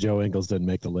surprised Joe Ingles didn't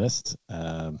make the list.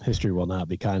 History will not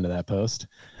be kind to that post.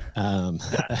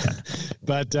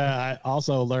 But I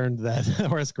also learned that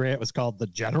Horace Grant was called the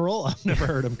General. I've never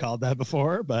heard him called that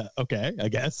before, but okay, I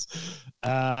guess.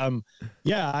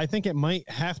 I think it might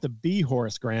have to be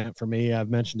Horace Grant for me. I've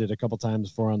mentioned it a couple times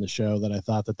before on the show that I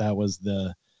thought that was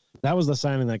the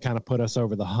signing that kind of put us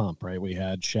over the hump, right? We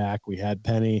had Shaq, we had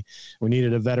Penny, we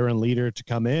needed a veteran leader to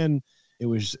come in. It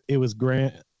was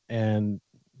Grant, and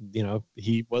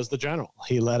he was the General.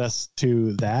 He led us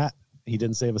to that. He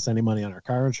didn't save us any money on our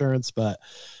car insurance, but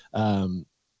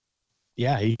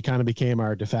he kind of became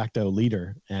our de facto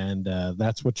leader, and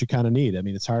that's what you kind of need. I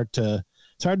mean, it's hard to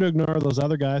ignore those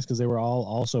other guys because they were all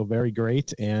also very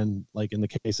great, and like in the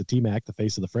case of T-Mac, the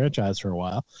face of the franchise for a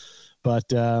while. But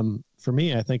for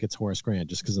me, I think it's Horace Grant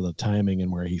just because of the timing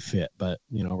and where he fit. But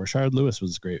Rashard Lewis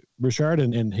was great. Rashard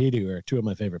and Hedo are 2 of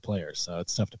my favorite players, so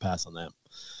it's tough to pass on them.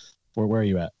 Where are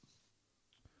you at?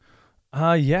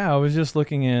 I was just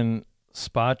looking in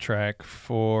Spot Track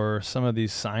for some of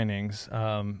these signings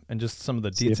and just some of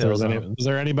the details. Was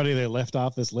there anybody they left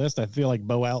off this list? I feel like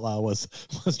Bo Outlaw was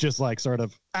just like sort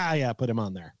of put him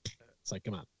on there. It's like,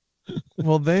 come on.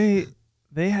 Well, they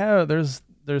have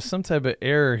there's some type of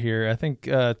error here. I think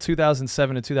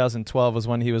 2007 to 2012 was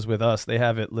when he was with us. They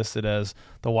have it listed as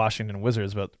the Washington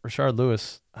Wizards, but Rashard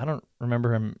Lewis, I don't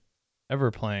remember him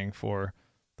ever playing for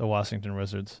the Washington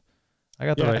Wizards. I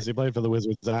got the right. He played for the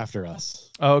Wizards after us.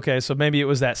 Oh, okay, so maybe it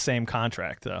was that same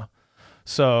contract though.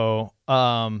 So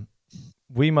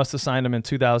we must have signed him in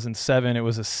 2007. It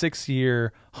was a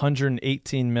 6-year,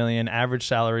 $118 million, average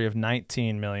salary of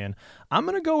 $19 million. I'm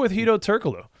gonna go with Hedo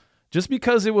Turkoglu, just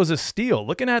because it was a steal.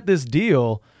 Looking at this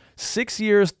deal, 6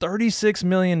 years, $36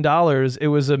 million. It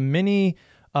was a mini.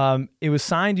 It was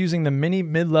signed using the mini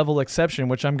mid-level exception,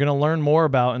 which I'm going to learn more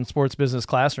about in Sports Business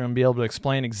Classroom and be able to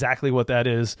explain exactly what that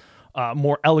is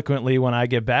more eloquently when I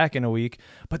get back in a week.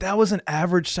 But that was an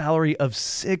average salary of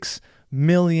 $6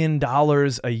 million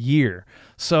a year.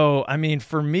 So, I mean,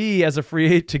 for me as a free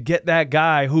agent to get that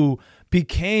guy who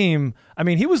became, I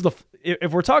mean, he was the,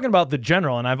 if we're talking about the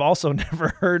general, and I've also never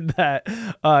heard that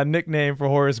nickname for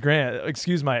Horace Grant,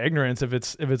 excuse my ignorance if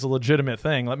it's a legitimate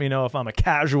thing. Let me know if I'm a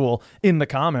casual in the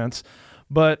comments.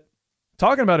 But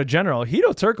talking about a general,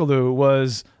 Hedo Turkoglu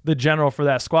was the general for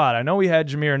that squad. I know we had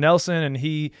Jameer Nelson, and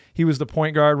he was the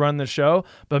point guard running the show.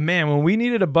 But, man, when we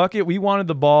needed a bucket, we wanted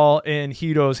the ball in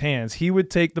Hedo's hands. He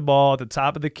would take the ball at the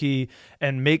top of the key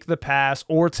and make the pass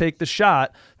or take the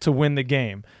shot to win the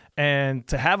game. And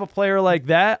to have a player like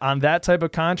that on that type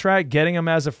of contract, getting him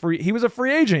as he was a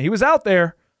free agent. He was out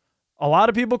there. A lot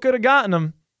of people could have gotten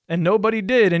him, and nobody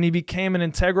did. And he became an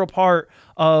integral part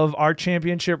of our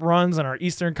championship runs and our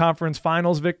Eastern Conference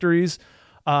Finals victories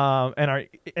and our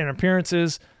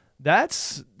appearances. That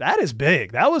is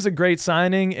big. That was a great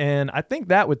signing, and I think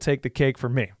that would take the cake for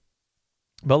me.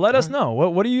 But let us know.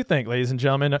 What do you think, ladies and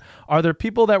gentlemen? Are there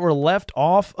people that were left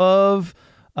off of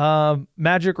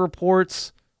Magic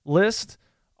Report's list?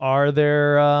 Are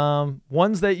there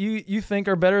ones that you think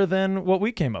are better than what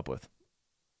we came up with?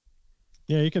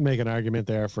 Yeah, you can make an argument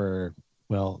there for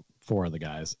 4 of the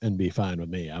guys and be fine with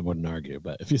me. I wouldn't argue.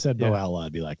 But if you said Bo Alala,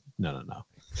 I'd be like, no.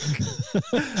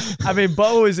 I mean,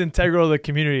 Bo is integral to the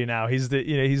community now. He's the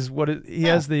he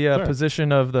has the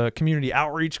position of the community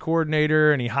outreach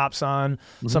coordinator, and he hops on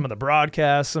some of the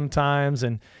broadcasts sometimes,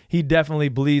 and he definitely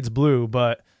bleeds blue.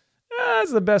 But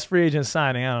that's the best free agent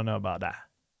signing. I don't know about that.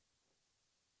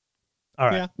 All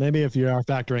right. Yeah, maybe if you are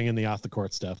factoring in the off the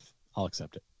court stuff, I'll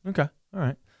accept it. Okay. All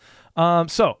right.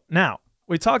 So now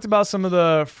we talked about some of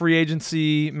the free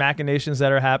agency machinations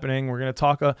that are happening. We're going to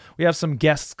talk. We have some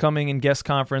guests coming in guest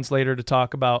conference later to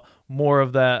talk about more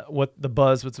of that,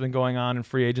 what's been going on in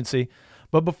free agency.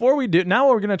 But before we do, now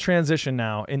we're going to transition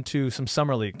now into some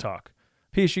Summer League talk.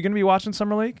 Peace, you going to be watching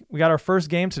Summer League? We got our first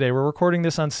game today. We're recording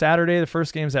this on Saturday. The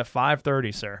first game's at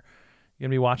 5:30, sir. You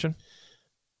going to be watching?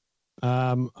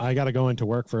 I got to go into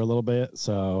work for a little bit,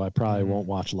 so I probably won't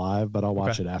watch live, but I'll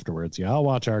watch it afterwards. Yeah, I'll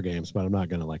watch our games, but I'm not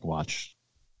going to watch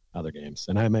other games.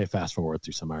 And I may fast forward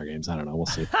through some of our games. I don't know. We'll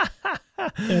see.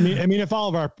 I mean, if all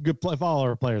of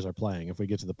our players are playing, if we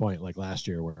get to the point like last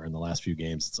year where in the last few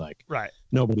games, it's like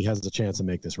nobody has a chance to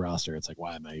make this roster. It's like,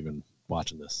 why am I even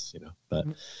watching this? But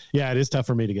yeah, it is tough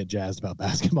for me to get jazzed about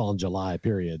basketball in July,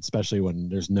 period, especially when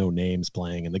there's no names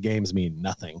playing and the games mean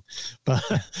nothing.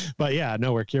 But yeah,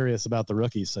 no, we're curious about the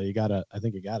rookies. So I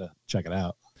think you gotta check it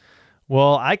out.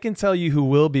 Well, I can tell you who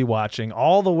will be watching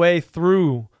all the way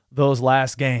through those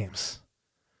last games.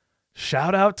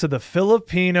 Shout out to the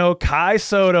Filipino Kai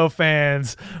Sotto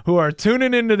fans who are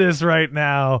tuning into this right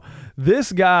now.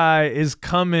 This guy is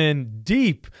coming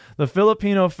deep. The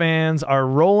Filipino fans are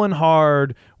rolling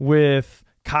hard with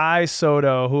Kai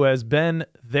Sotto, who has been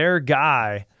their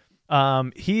guy.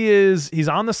 He's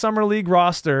on the Summer League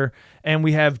roster, and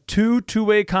we have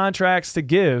two-way contracts to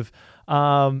give.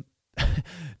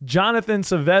 Jonathan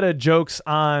Savetta jokes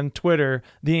on Twitter,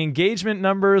 the engagement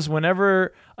numbers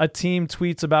whenever a team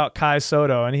tweets about Kai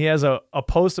Sotto, and he has a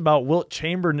post about Wilt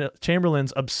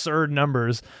Chamberlain's absurd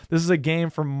numbers. This is a game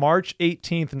from March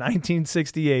 18th,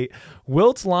 1968.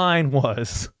 Wilt's line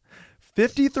was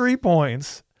 53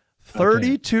 points,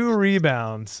 32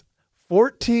 rebounds,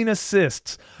 14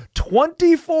 assists,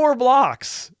 24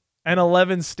 blocks, and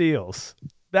 11 steals.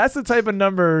 That's the type of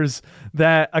numbers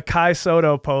that a Kai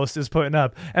Sotto post is putting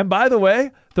up. And by the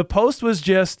way, the post was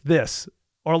just this: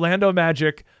 Orlando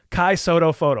Magic Kai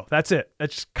Sotto photo. That's it.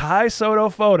 That's Kai Sotto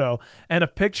photo and a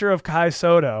picture of Kai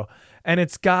Sotto. And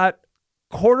it's got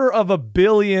 250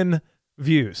 million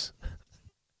views.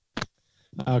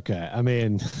 Okay. I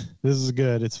mean, this is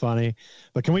good. It's funny.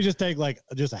 But can we just take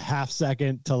just a half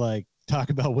second to talk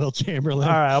about Wilt Chamberlain?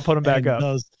 All right, I'll put him back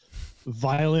up.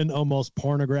 violent, almost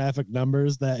pornographic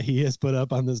numbers that he has put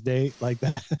up on this date. Like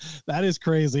that is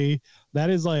crazy. That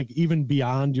is like even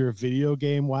beyond your video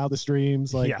game wildest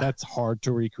dreams. Like that's hard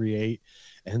to recreate.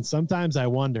 And sometimes I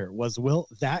wonder, was Wilt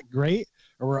that great?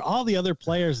 Or were all the other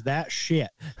players that shit?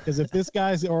 Because if this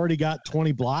guy's already got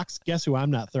 20 blocks, guess who I'm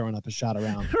not throwing up a shot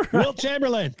around? Right. Wilt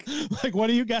Chamberlain. Like, what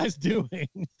are you guys doing?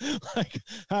 Like,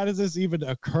 how does this even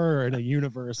occur in a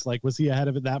universe? Like, was he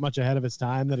that much ahead of his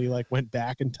time that he like went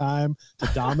back in time to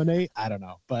dominate? I don't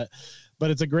know. But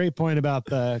it's a great point about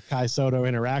the Kai Sotto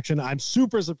interaction. I'm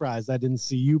super surprised I didn't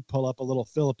see you pull up a little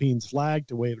Philippines flag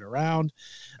to wave it around.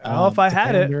 Well, if I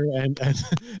had it.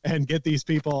 And get these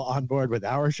people on board with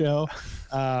our show.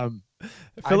 I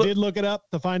did look it up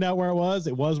to find out where it was.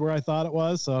 It was where I thought it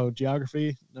was. So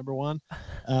geography, number one.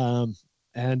 I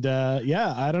don't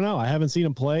know. I haven't seen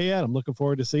him play yet. I'm looking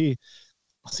forward to seeing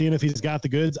if he's got the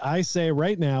goods. I say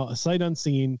right now, a sight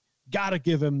unseen, got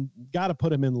to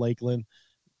put him in Lakeland.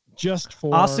 Just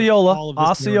for Osceola,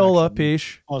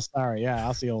 Peesh. Oh, sorry. Yeah,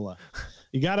 Osceola.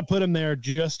 You got to put him there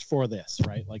just for this,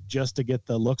 right? Like just to get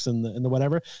the looks and the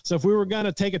whatever. So if we were going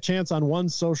to take a chance on one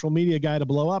social media guy to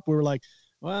blow up, we were like,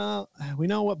 well, we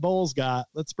know what Bowles got.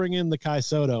 Let's bring in the Kai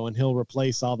Sotto, and he'll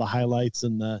replace all the highlights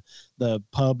and the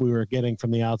pub we were getting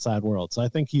from the outside world. So I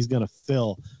think he's going to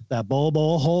fill that bowl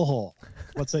hole.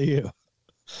 What say you?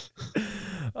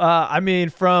 I mean,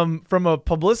 from a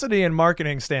publicity and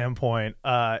marketing standpoint,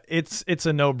 it's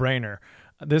a no-brainer.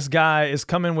 This guy is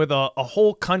coming with a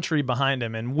whole country behind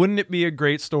him, and wouldn't it be a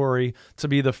great story to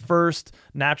be the first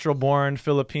natural-born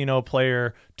Filipino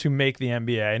player to make the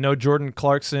NBA? I know Jordan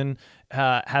Clarkson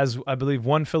has, I believe,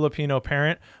 one Filipino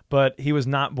parent, but he was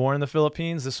not born in the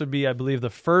Philippines. This would be, I believe, the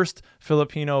first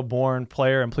Filipino-born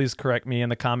player, and please correct me in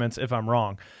the comments if I'm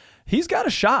wrong. He's got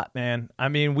a shot, man. I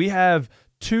mean, we have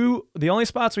the only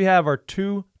spots we have are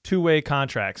two-way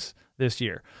contracts this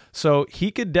year. So he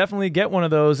could definitely get one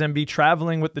of those and be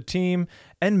traveling with the team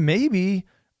and maybe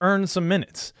earn some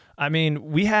minutes. I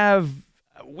mean, we have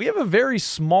a very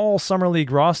small summer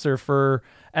league roster for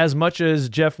as much as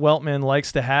Jeff Weltman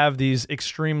likes to have these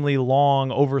extremely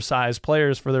long, oversized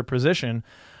players for their position.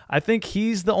 I think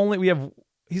he's the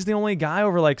only guy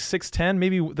over like 6'10",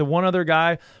 maybe the one other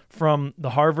guy from the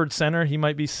Harvard Center. He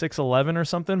might be 6'11" or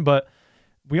something, but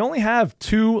we only have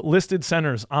 2 listed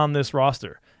centers on this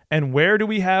roster. And where do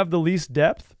we have the least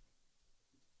depth?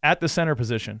 At the center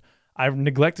position. I've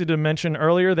neglected to mention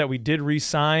earlier that we did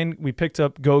re-sign. We picked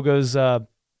up Goga's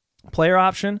player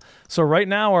option. So right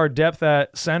now our depth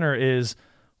at center is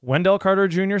Wendell Carter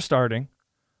Jr. starting,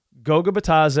 Goga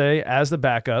Bitadze as the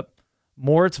backup,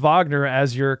 Moritz Wagner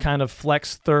as your kind of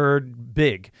flex third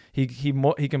big. He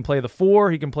can play the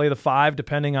 4, he can play the 5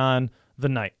 depending on the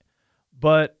night.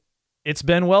 But it's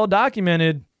been well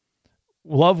documented.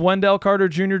 Love Wendell Carter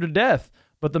Jr. to death,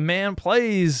 but the man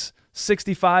plays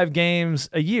 65 games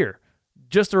a year.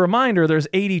 Just a reminder, there's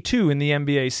 82 in the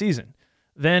NBA season.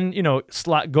 Then,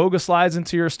 Goga slides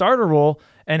into your starter role,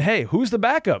 and hey, who's the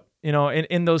backup?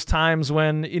 In those times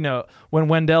when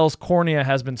Wendell's cornea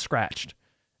has been scratched.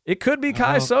 It could be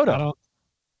Kai Sotto.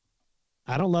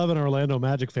 I don't love an Orlando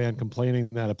Magic fan complaining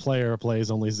that a player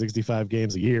plays only 65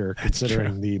 games a year,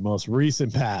 considering the most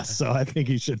recent past. So I think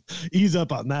he should ease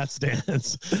up on that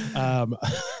stance.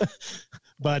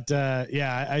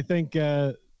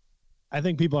 I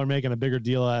think people are making a bigger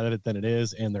deal out of it than it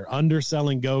is, and they're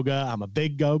underselling Goga. I'm a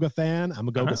big Goga fan. I'm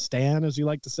a Goga stan, as you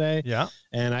like to say. Yeah.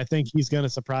 And I think he's going to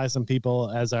surprise some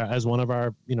people as one of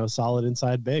our, solid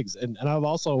inside bigs. And I've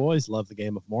also always loved the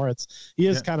game of Moritz. He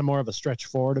is kind of more of a stretch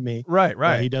four to me.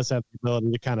 Right. He does have the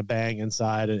ability to kind of bang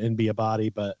inside and be a body.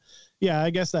 But yeah, I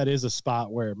guess that is a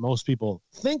spot where most people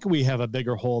think we have a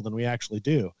bigger hole than we actually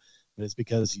do. But it's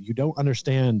because you don't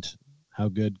understand how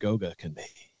good Goga can be.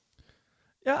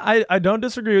 Yeah, I don't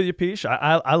disagree with you, Peesh.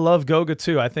 I love Goga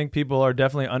too. I think people are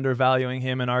definitely undervaluing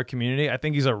him in our community. I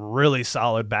think he's a really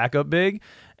solid backup big.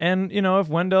 And, if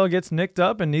Wendell gets nicked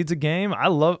up and needs a game,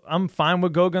 I'm fine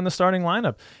with Goga in the starting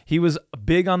lineup. He was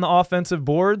big on the offensive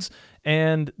boards,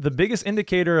 and the biggest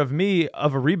indicator of a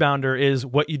rebounder is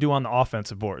what you do on the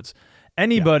offensive boards.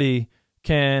 Anybody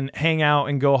can hang out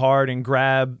and go hard and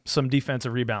grab some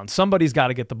defensive rebounds. Somebody's got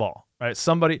to get the ball, right?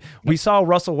 We saw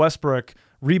Russell Westbrook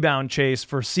rebound chase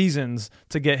for seasons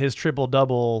to get his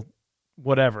triple-double,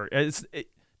 whatever.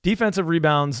 Defensive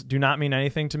rebounds do not mean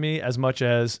anything to me as much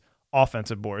as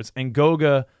offensive boards, and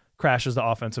Goga crashes the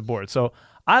offensive board. So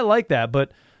I like that,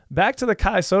 but back to the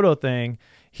Kai Sotto thing,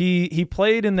 he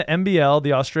played in the NBL,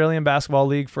 the Australian Basketball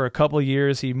League, for a couple of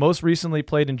years. He most recently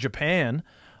played in Japan.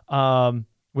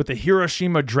 with the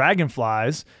Hiroshima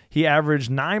Dragonflies. He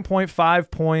averaged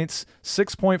 9.5 points,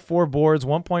 6.4 boards,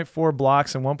 1.4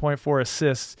 blocks, and 1.4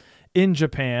 assists in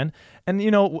Japan. And,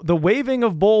 the waving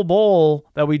of Bol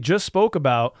that we just spoke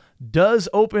about does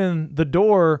open the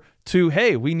door to,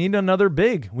 hey, we need another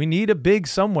big. We need a big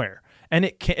somewhere. And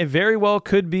it very well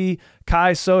could be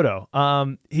Kai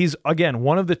Sotto. He's, again,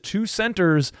 one of the 2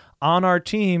 centers on our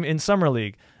team in Summer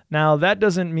League. Now, that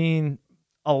doesn't mean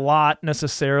a lot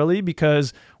necessarily,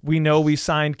 because we know we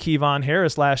signed Kevon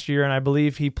Harris last year, and I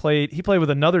believe he played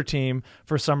with another team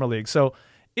for Summer League. So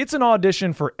it's an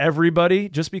audition for everybody.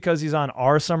 Just because he's on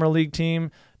our Summer League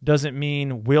team doesn't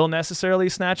mean we'll necessarily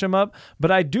snatch him up. But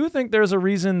I do think there's a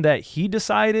reason that he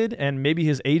decided, and maybe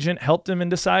his agent helped him in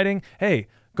deciding, hey,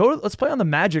 let's play on the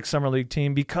Magic Summer League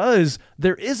team, because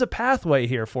there is a pathway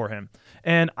here for him.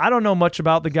 And I don't know much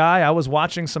about the guy. I was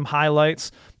watching some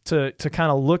highlights to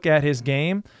kind of look at his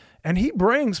game, and he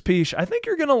brings, Peach, I think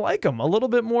you're going to like him a little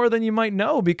bit more than you might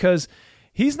know, because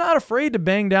he's not afraid to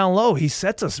bang down low. He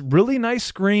sets a really nice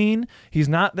screen. He's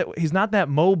not that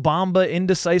Mo Bamba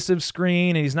indecisive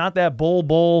screen, and he's not that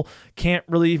Bol can't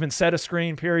really even set a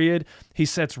screen, period. He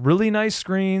sets really nice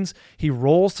screens. He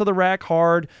rolls to the rack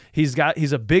hard. He's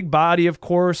a big body, of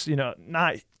course.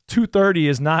 Not 230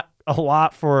 is not a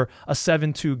lot for a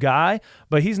 7'2" guy,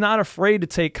 but he's not afraid to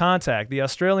take contact. The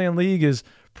Australian League is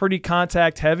pretty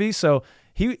contact heavy, so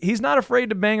he's not afraid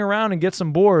to bang around and get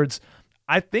some boards.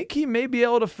 I think he may be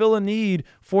able to fill a need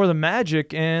for the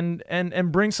Magic and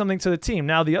bring something to the team.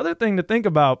 Now, the other thing to think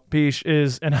about, Peach,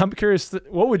 is, and I'm curious,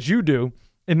 what would you do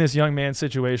in this young man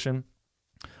situation?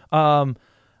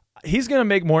 He's going to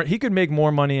make more. He could make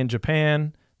more money in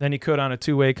Japan than he could on a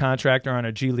 2-way contract or on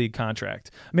a G League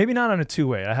contract. Maybe not on a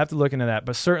 2-way. I have to look into that,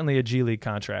 but certainly a G League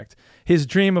contract. His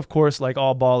dream, of course, like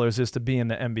all ballers, is to be in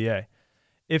the NBA.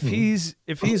 If he's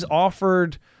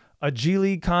offered a G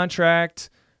League contract,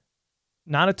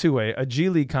 not a 2-way, a G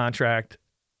League contract,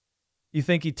 you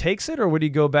think he takes it, or would he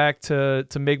go back to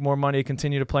make more money,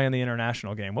 continue to play in the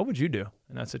international game? What would you do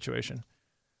in that situation?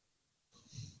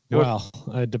 Well,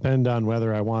 it depend on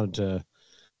whether I wanted to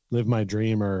live my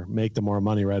dream or make the more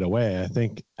money right away. I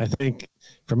think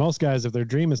for most guys, if their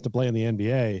dream is to play in the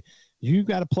NBA, you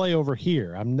got to play over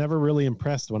here. I'm never really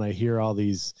impressed when I hear all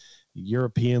these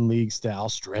European leagues to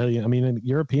Australia. I mean,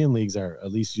 European leagues are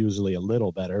at least usually a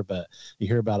little better, but you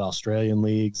hear about Australian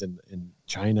leagues and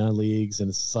China leagues, and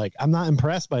it's like, I'm not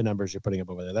impressed by numbers you're putting up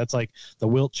over there. That's like the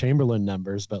Wilt Chamberlain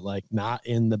numbers, but like not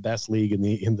in the best league in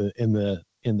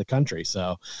the country.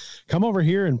 So come over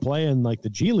here and play in like the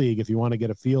G League if you want to get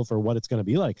a feel for what it's going to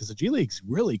be like, because the G League's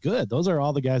really good. Those are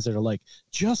all the guys that are like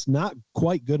just not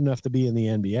quite good enough to be in the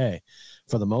NBA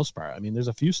for the most part. I mean, there's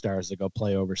a few stars that go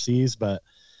play overseas, but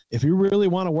if you really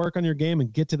want to work on your game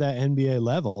and get to that NBA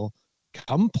level,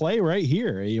 come play right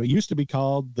here. It used to be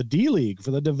called the D League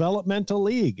for the developmental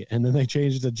league, and then they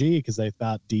changed it to G because they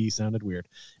thought D sounded weird,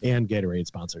 and Gatorade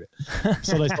sponsored it,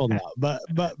 so they sold it out.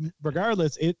 But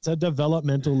regardless, it's a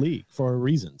developmental league for a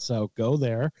reason. So go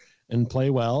there and play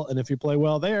well, and if you play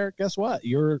well there, guess what?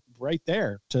 You're right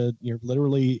there. You're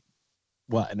literally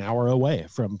an hour away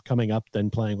from coming up then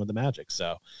playing with the Magic.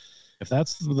 So if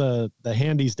that's the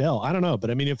hand he's dealt, I don't know.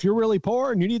 But I mean, if you're really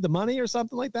poor and you need the money or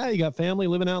something like that, you got family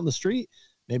living out in the street,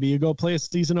 maybe you go play a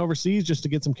season overseas just to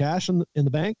get some cash in the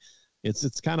bank.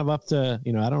 It's kind of up to,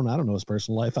 I don't know his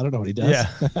personal life. I don't know what he does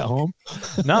at home.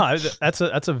 No, that's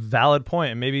a valid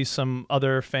point. And maybe some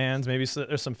other fans, maybe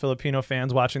there's some Filipino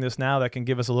fans watching this now that can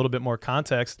give us a little bit more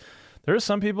context. There are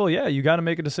some people, you got to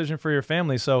make a decision for your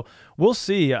family. So we'll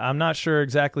see. I'm not sure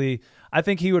exactly. I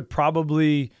think he would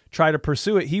probably try to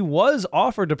pursue it. He was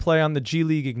offered to play on the G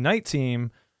League Ignite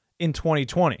team in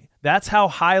 2020. That's how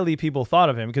highly people thought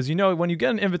of him. Because, when you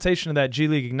get an invitation to that G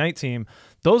League Ignite team,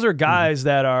 those are guys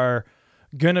that are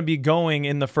going to be going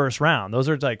in the first round. Those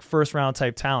are like first round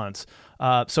type talents.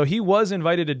 So he was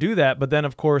invited to do that. But then,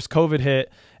 of course, COVID hit,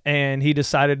 and he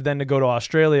decided then to go to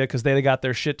Australia because they got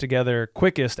their shit together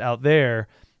quickest out there.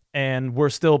 And we're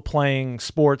still playing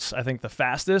sports, I think, the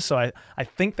fastest. So I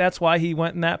think that's why he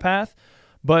went in that path.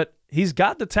 But he's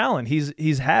got the talent.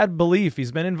 He's had belief.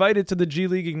 He's been invited to the G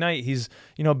League Ignite. He's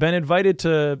been invited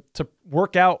to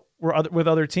work out with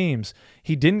other teams.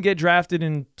 He didn't get drafted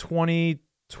in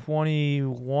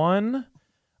 2021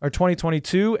 or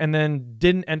 2022, and then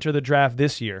didn't enter the draft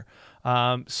this year.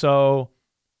 So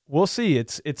we'll see.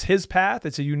 It's his path.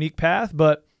 It's a unique path,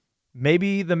 but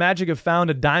maybe the Magic have found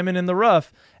a diamond in the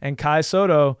rough, and Kai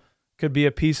Sotto could be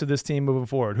a piece of this team moving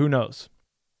forward. Who knows?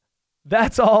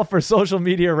 That's all for Social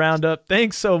Media Roundup.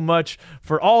 Thanks so much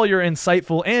for all your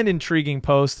insightful and intriguing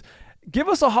posts. give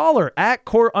us a holler at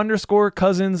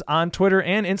 @court_cousins on Twitter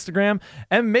and Instagram,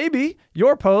 and maybe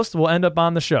your post will end up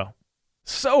on the show.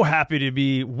 So happy to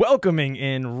be welcoming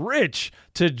in Rich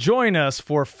to join us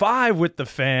for 5 with the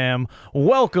Fam.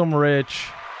 Welcome, Rich.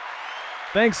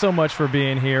 Thanks so much for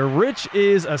being here. Rich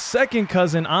is a second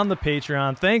cousin on the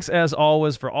Patreon. Thanks, as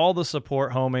always, for all the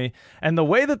support, homie. And the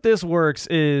way that this works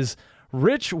is,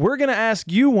 Rich, we're going to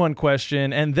ask you one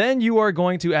question, and then you are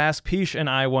going to ask Peach and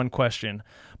I one question.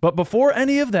 But before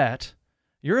any of that,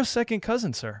 you're a second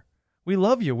cousin, sir. We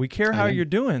love you. We care how you're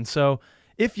doing. So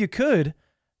if you could,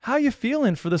 how you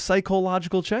feeling for the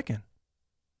psychological check-in?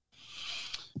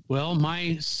 Well,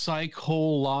 my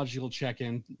psychological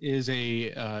check-in is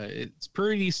it's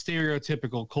pretty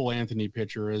stereotypical Cole Anthony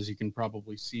pitcher, as you can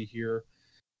probably see here.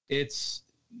 It's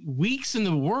weeks in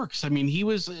the works. I mean, he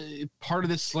was part of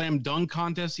this slam dunk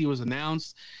contest. He was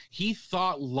announced. He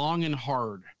thought long and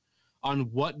hard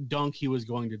on what dunk he was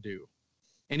going to do.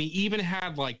 And he even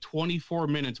had like 24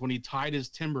 minutes when he tied his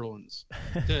Timberlands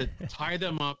to tie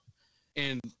them up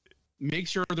and make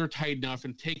sure they're tight enough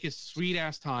and take his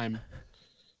sweet-ass time,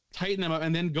 tighten them up,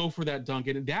 and then go for that dunk.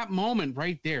 And at that moment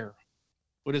right there,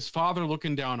 with his father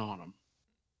looking down on him,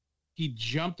 he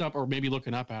jumped up, or maybe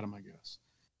looking up at him, I guess.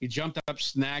 He jumped up,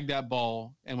 snagged that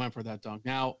ball, and went for that dunk.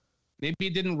 Now, maybe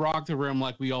it didn't rock the rim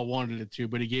like we all wanted it to,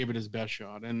 but he gave it his best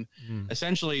shot. And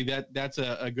essentially, that's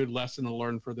a good lesson to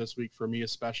learn for this week for me,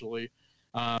 especially.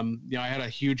 I had a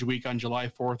huge week on July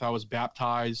 4th. I was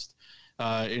baptized.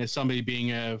 As somebody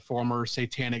being a former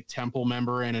Satanic Temple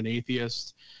member and an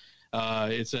atheist,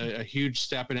 it's a huge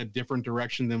step in a different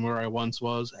direction than where I once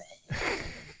was.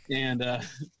 And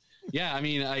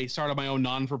I started my own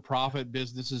non-for-profit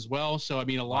business as well. So, a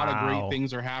lot of great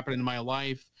things are happening in my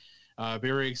life.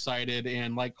 Very excited.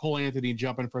 And like Cole Anthony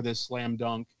jumping for this slam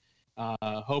dunk,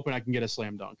 hoping I can get a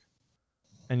slam dunk.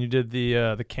 And you did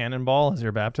the cannonball as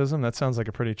your baptism? That sounds like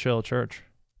a pretty chill church.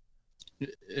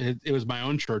 It was my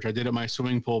own church. I did it in my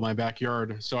swimming pool, my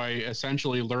backyard. So I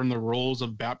essentially learned the rules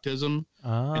of baptism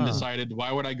and decided,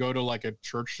 why would I go to like a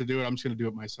church to do it? I'm just going to do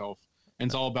it myself. And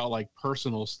it's all about like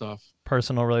personal stuff.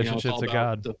 Personal relationship to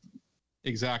God.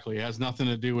 Exactly. It has nothing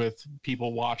to do with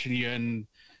people watching you and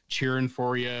cheering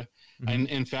for you. Mm-hmm. And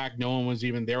in fact, no one was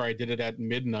even there. I did it at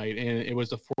midnight, and it was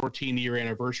the 14-year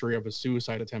anniversary of a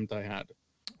suicide attempt I had.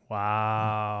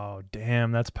 Wow.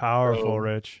 Damn, that's powerful,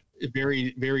 Rich.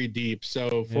 Very, very deep.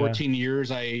 So 14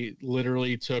 years, I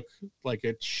literally took like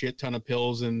a shit ton of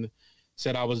pills and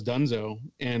said I was donezo,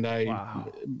 and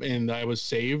I was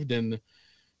saved. And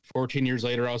 14 years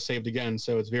later, I was saved again.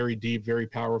 So it's very deep, very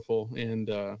powerful. And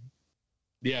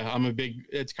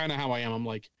it's kind of how I am. I'm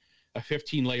like a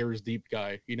 15 layers deep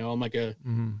guy. I'm like a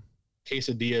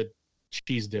quesadilla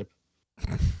cheese dip.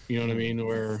 You know what I mean?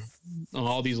 Where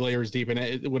all these layers deep,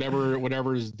 and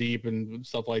whatever is deep and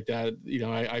stuff like that,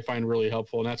 I find really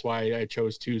helpful, and that's why I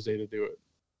chose Tuesday to do it.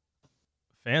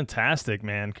 Fantastic,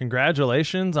 man!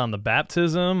 Congratulations on the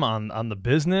baptism, on the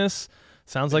business.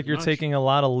 Sounds like you're taking a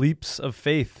lot of leaps of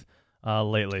faith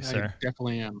lately, sir.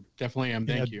 Definitely am.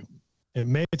 Thank you. It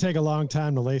may take a long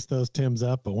time to lace those Tims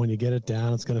up, but when you get it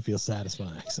down, it's going to feel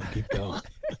satisfying. So keep going.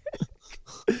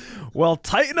 Well,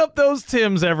 tighten up those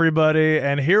Tims, everybody.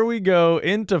 And here we go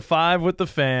into 5 with the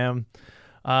Fam.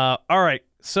 All right.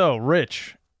 So,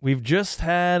 Rich, we've just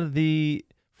had the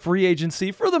free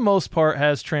agency, for the most part,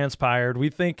 has transpired. We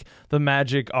think the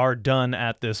Magic are done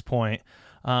at this point.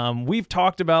 We've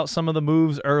talked about some of the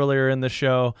moves earlier in the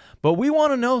show, but we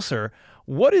want to know, sir,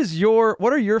 what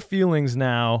are your feelings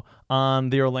now on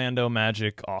the Orlando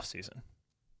Magic offseason?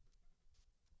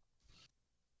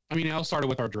 I'll start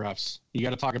with our drafts. You got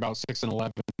to talk about 6 and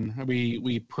 11.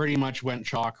 We pretty much went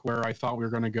chalk where I thought we were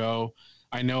going to go.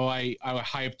 I know I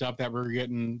hyped up that we were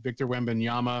getting Victor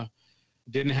Wembanyama.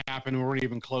 Didn't happen. We weren't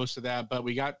even close to that. But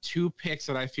we got 2 picks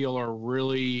that I feel are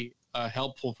really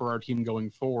helpful for our team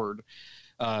going forward.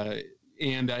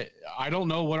 And I don't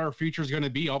know what our future is going to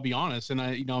be. I'll be honest. And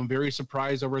I'm very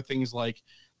surprised over things like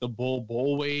the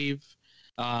Bull wave,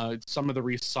 some of the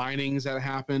re-signings that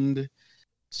happened.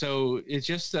 So it's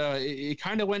just it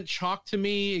kind of went chalk to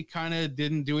me. It kind of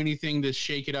didn't do anything to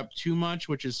shake it up too much,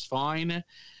 which is fine.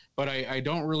 But I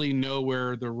don't really know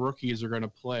where the rookies are going to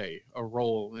play a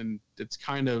role, and it's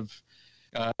kind of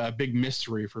a big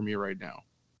mystery for me right now.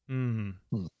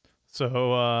 Mm-hmm.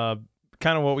 So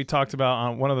kind of what we talked about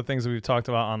on one of the things that we've talked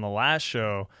about on the last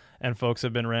show, and folks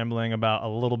have been rambling about a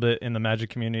little bit in the Magic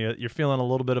community. You're feeling a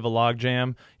little bit of a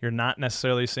logjam. You're not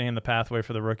necessarily seeing the pathway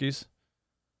for the rookies.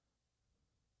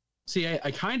 See,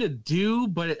 I kind of do,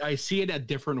 but I see it a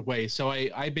different way. So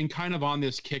I've been kind of on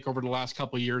this kick over the last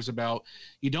couple of years about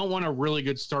you don't want a really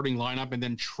good starting lineup and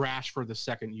then trash for the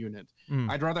second unit.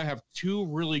 I'd rather have two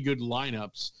really good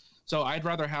lineups. So I'd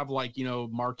rather have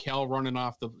Markelle running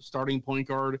off the starting point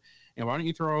guard, and why don't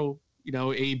you throw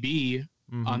AB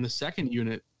on the second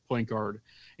unit point guard?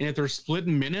 And if they're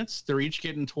splitting minutes, they're each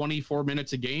getting 24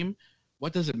 minutes a game.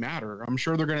 What does it matter? I'm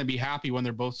sure they're going to be happy when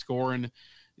they're both scoring,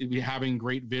 having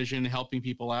great vision, helping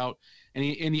people out, and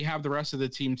you have the rest of the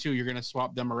team too. You're going to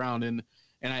swap them around, and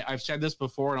I've said this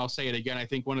before, and I'll say it again. I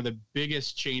think one of the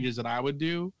biggest changes that I would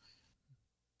do,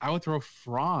 I would throw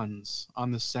Franz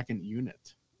on the second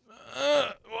unit.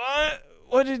 What?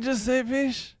 What did you just say,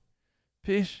 Peach?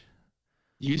 Peach?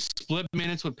 You split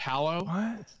minutes with Paolo.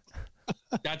 What?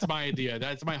 That's my idea.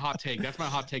 That's my hot take. That's my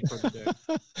hot take for the day.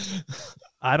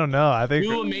 I don't know. I think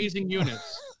two amazing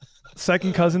units.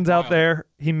 Second Cousins out there.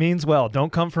 He means well.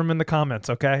 Don't come from him in the comments,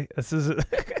 okay? This is.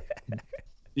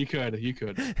 You could.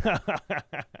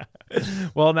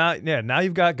 Well, now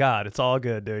you've got God. It's all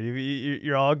good, dude.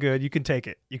 You're all good. You can take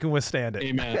it. You can withstand it.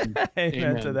 Amen.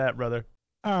 Amen to that, brother.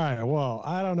 All right. Well,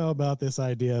 I don't know about this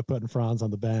idea of putting Franz on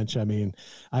the bench. I mean,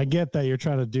 I get that you're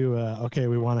trying to do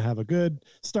we want to have a good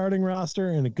starting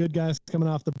roster and a good guys coming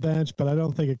off the bench, but I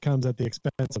don't think it comes at the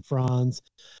expense of Franz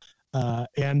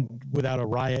and without a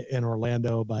riot in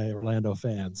Orlando by Orlando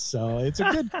fans. So it's a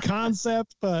good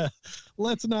concept, but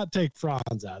let's not take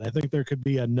Franz out. I think there could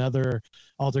be another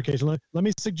altercation. Let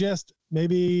me suggest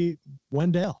maybe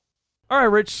Wendell. All right,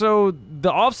 Rich, so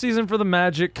the offseason for the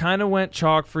Magic kind of went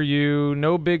chalk for you.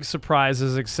 No big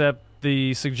surprises except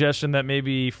the suggestion that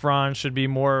maybe Franz should be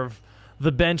more of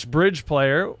the bench bridge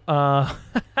player.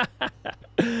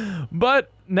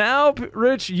 But now,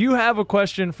 Rich, you have a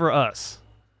question for us.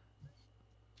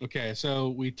 Okay,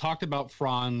 so we talked about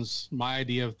Franz, my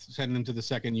idea of sending him to the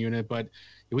second unit, but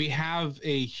we have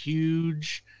a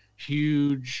huge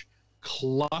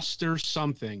cluster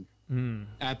something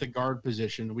at the guard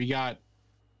position. We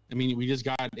just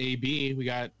got AB.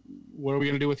 What are we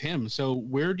going to do with him? So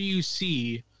where do you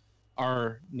see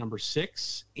our number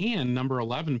 6 and number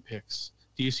 11 picks?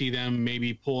 Do you see them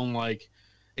maybe pulling like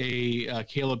a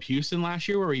Caleb Houston last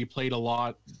year where he played a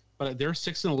lot, but they're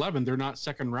 6 and 11. They're not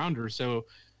second rounders. So,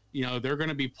 they're going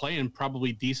to be playing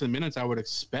probably decent minutes, I would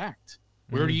expect.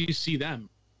 Where do you see them?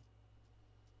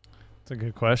 That's a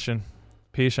good question.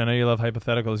 Peach, I know you love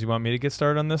hypotheticals. You want me to get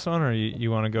started on this one, or you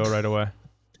want to go right away?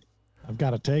 I've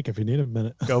got a take if you need a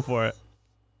minute. Go for it.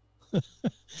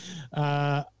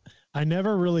 I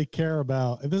never really care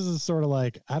about, this is sort of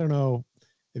like, I don't know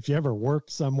if you ever worked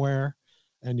somewhere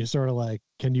and you're sort of like,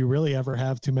 can you really ever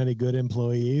have too many good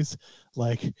employees?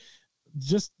 Like,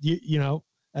 just,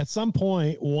 at some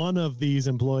point, one of these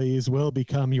employees will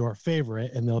become your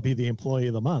favorite and they'll be the employee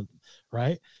of the month,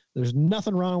 right? There's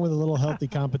nothing wrong with a little healthy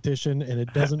competition, and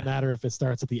it doesn't matter if it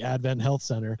starts at the Advent Health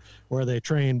Center where they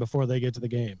train before they get to the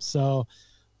game. So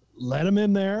let them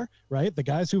in there, right? The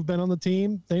guys who've been on the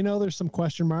team, they know there's some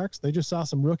question marks. They just saw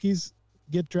some rookies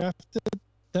get drafted.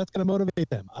 That's going to motivate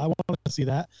them. I want to see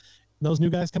that. Those new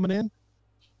guys coming in,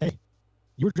 hey,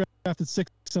 you were drafted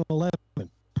 6 and 11.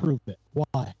 Prove it.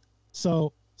 Why?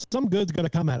 So some good's going to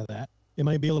come out of that. It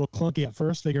might be a little clunky at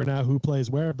first figuring out who plays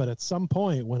where, but at some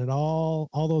point when it all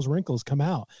those wrinkles come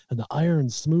out and the iron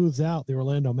smooths out the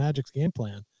Orlando Magic's game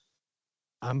plan,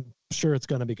 I'm sure it's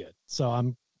going to be good. So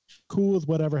I'm cool with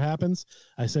whatever happens.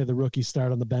 I say the rookies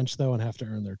start on the bench though and have to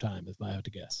earn their time if I have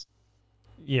to guess.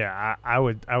 Yeah, I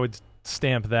would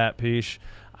stamp that, Peach.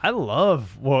 I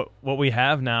love what we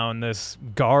have now in this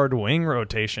guard wing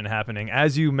rotation happening.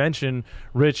 As you mentioned,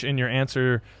 Rich, in your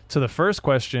answer to the first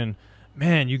question,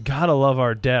 man, you gotta love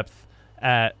our depth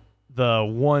at the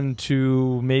 1,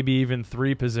 2, maybe even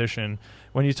 3 position.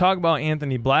 When you talk about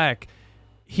Anthony Black,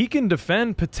 he can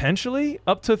defend potentially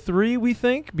up to 3, we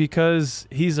think, because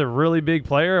he's a really big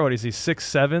player. What is he,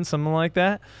 6'7", something like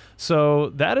that?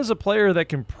 So that is a player that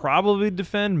can probably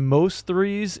defend most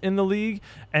threes in the league,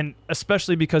 and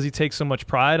especially because he takes so much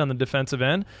pride on the defensive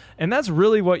end. And that's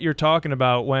really what you're talking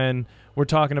about when we're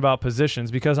talking about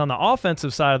positions, because on the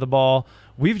offensive side of the ball,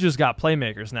 we've just got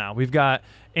playmakers now. We've got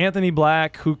Anthony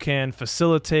Black who can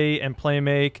facilitate and play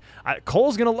make.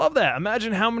 Cole's going to love that.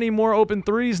 Imagine how many more open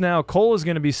threes now Cole is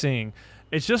going to be seeing.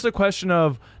 It's just a question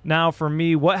of now for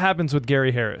me, what happens with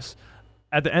Gary Harris?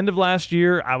 At the end of last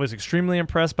year, I was extremely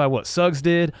impressed by what Suggs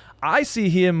did. I see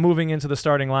him moving into the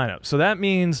starting lineup. So that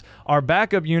means our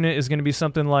backup unit is going to be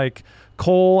something like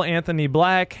Cole, Anthony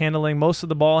Black, handling most of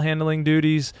the ball handling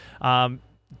duties.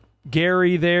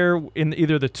 Gary there in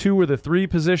either the 2 or the 3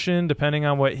 position, depending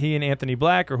on what he and Anthony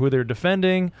Black or who they're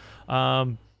defending.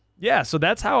 Yeah, so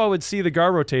that's how I would see the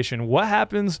guard rotation. What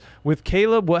happens with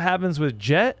Caleb? What happens with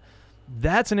Jet?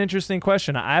 That's an interesting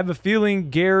question. I have a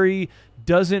feeling Gary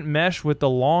doesn't mesh with the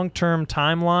long-term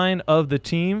timeline of the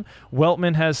team.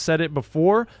 Weltman has said it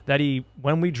before that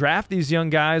when we draft these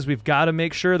young guys, we've got to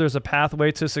make sure there's a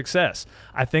pathway to success.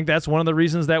 I think that's one of the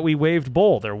reasons that we waived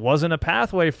Bull. There wasn't a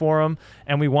pathway for him,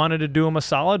 and we wanted to do him a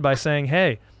solid by saying,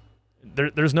 hey,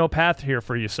 there's no path here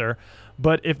for you, sir.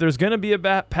 But if there's going to be a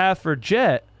path for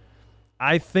Jet,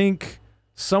 I think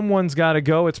someone's got to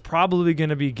go. It's probably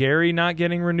going to be Gary not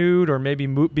getting renewed or maybe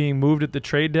being moved at the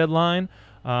trade deadline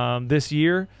this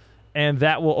year, and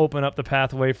that will open up the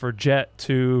pathway for Jet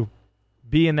to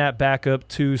be in that backup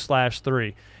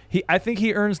 2/3. I think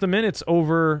he earns the minutes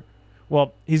over.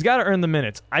 Well, he's got to earn the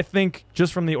minutes. I think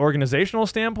just from the organizational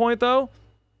standpoint, though,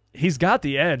 he's got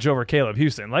the edge over Caleb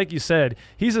Houston. Like you said,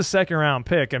 he's a second-round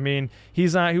pick. I mean, he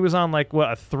was on like,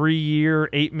 what, a 3-year,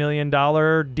 $8 million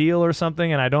deal or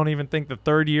something, and I don't even think the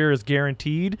third year is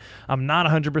guaranteed. I'm not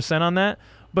 100% on that.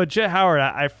 But Jet Howard,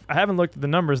 I haven't looked at the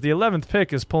numbers. The 11th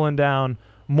pick is pulling down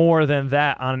more than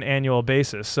that on an annual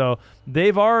basis. So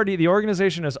the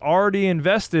organization has already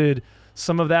invested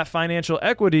some of that financial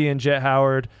equity in Jet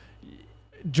Howard.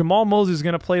 Jamal Mosley is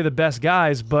going to play the best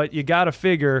guys, but you got to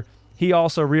figure he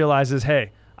also realizes,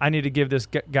 hey, I need to give this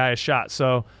guy a shot.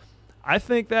 So I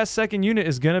think that second unit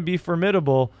is going to be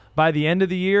formidable. By the end of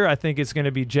the year, I think it's going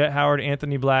to be Jet Howard,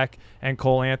 Anthony Black, and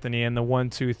Cole Anthony in the 1,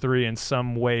 2, 3 in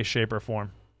some way, shape, or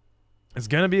form. It's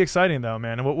going to be exciting, though,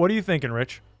 man. What are you thinking,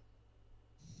 Rich?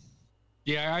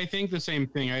 Yeah, I think the same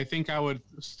thing. I think I would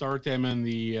start them in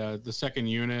the second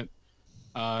unit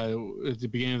at the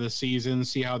beginning of the season,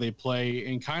 see how they play,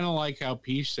 and kind of like how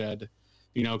Peach said,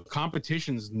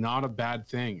 competition's not a bad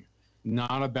thing,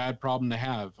 not a bad problem to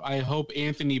have. I hope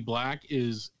Anthony Black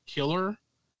is killer.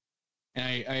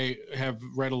 And I have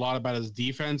read a lot about his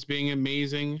defense being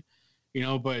amazing,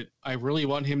 but I really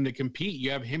want him to compete.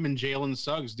 You have him and Jalen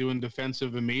Suggs doing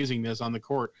defensive amazingness on the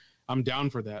court. I'm down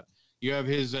for that. You have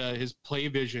his play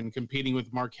vision competing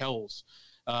with Markel's.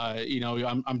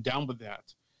 I'm down with that.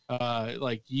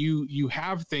 Like you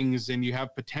have things and you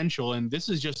have potential, and this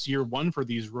is just year one for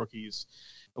these rookies.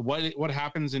 What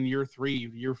happens in year 3,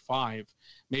 year 5?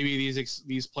 Maybe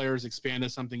these players expand to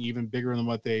something even bigger than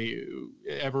what they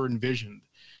ever envisioned,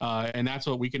 and that's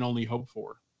what we can only hope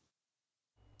for.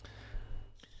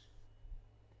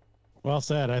 Well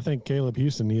said. I think Caleb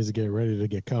Houston needs to get ready to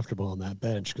get comfortable on that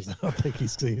bench because I don't think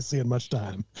he's seeing much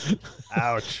time.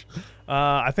 Ouch.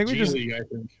 I think I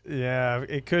think. Yeah,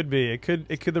 it could be. It could.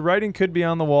 The writing could be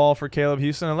on the wall for Caleb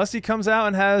Houston unless he comes out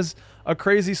and has a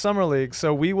crazy summer league.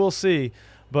 So we will see.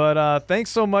 But thanks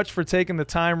so much for taking the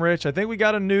time, Rich. I think we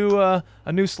got a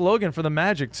new slogan for the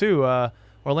Magic too.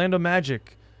 Orlando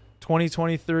Magic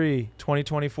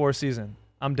 2023-2024 season.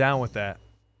 I'm down with that.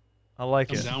 I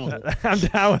like it. I'm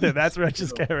down with it. That's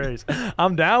Rich's catchphrase.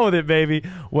 I'm down with it, baby.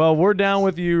 Well, we're down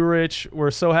with you, Rich.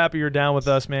 We're so happy you're down with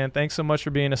us, man. Thanks so much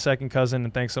for being a second cousin,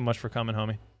 and thanks so much for coming,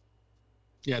 homie.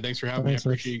 Yeah, thanks for having me. I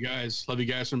appreciate you guys. Love you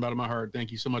guys from the bottom of my heart.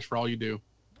 Thank you so much for all you do.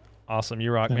 Awesome.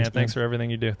 You rock, man. Thanks for everything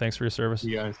you do. Thanks for your service.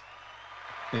 You guys.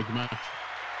 Thank you much.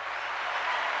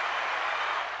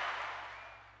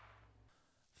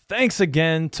 Thanks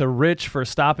again to Rich for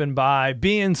stopping by,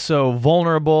 being so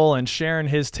vulnerable, and sharing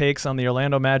his takes on the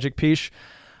Orlando Magic. Piche,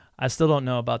 I still don't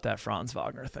know about that Franz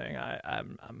Wagner thing.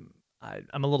 I'm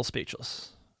a little speechless.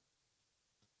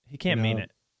 He can't mean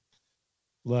it.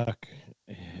 Look,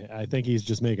 I think he's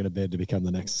just making a bid to become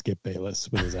the next Skip Bayless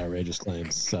with his outrageous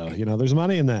claims. So, there's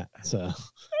money in that. So,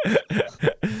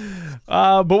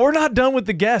 but we're not done with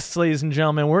the guests, ladies and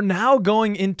gentlemen. We're now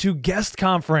going into guest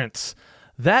conference.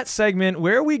 That segment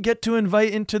where we get to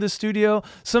invite into the studio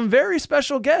some very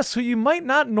special guests who you might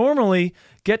not normally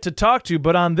get to talk to.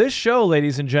 But on this show,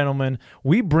 ladies and gentlemen,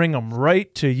 we bring them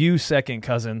right to you, second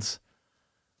cousins.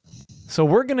 So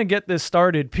we're going to get this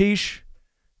started. Piche,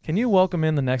 can you welcome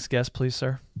in the next guest, please,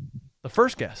 sir? The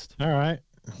first guest. All right.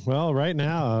 Well, right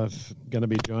now I'm going to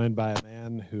be joined by a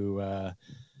man who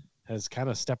has kind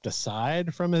of stepped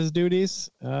aside from his duties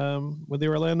with the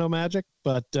Orlando Magic,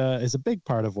 but is a big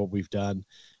part of what we've done.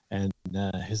 And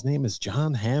his name is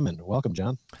John Hammond. Welcome,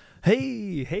 John.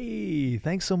 Hey.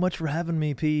 Thanks so much for having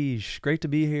me, Piche. Great to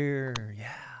be here.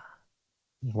 Yeah.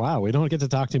 Wow, we don't get to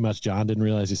talk too much, John. Didn't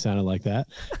realize you sounded like that.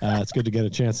 It's good to get a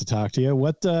chance to talk to you.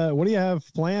 What do you have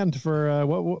planned for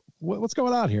what's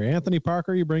going on here? Anthony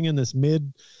Parker, you bring in this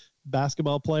mid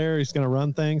basketball player. He's going to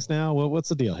run things now. What's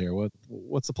the deal here?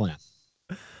 What's the plan?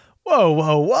 Whoa,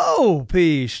 whoa, whoa,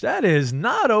 Peach. That is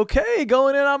not okay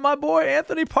going in on my boy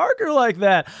Anthony Parker like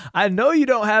that. I know you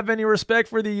don't have any respect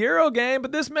for the Euro game,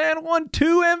 but this man won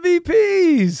 2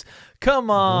 MVPs.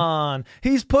 Come on.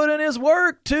 He's put in his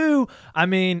work, too. I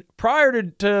mean, prior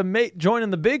to joining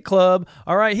the big club,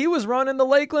 all right, he was running the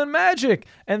Lakeland Magic,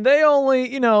 and they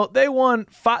only, they won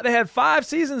 5. They had 5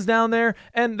 seasons down there,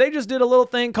 and they just did a little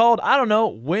thing called, I don't know,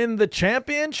 win the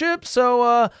championship.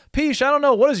 So, Peach, I don't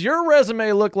know. What does your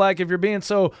resume look like if you're being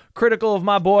so critical of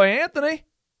my boy Anthony?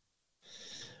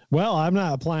 Well, I'm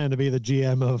not applying to be the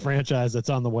GM of a franchise that's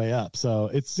on the way up. So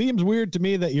it seems weird to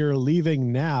me that you're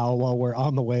leaving now while we're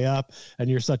on the way up and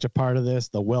you're such a part of this.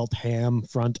 The Welt Ham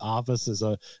front office is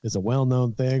a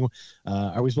well-known thing.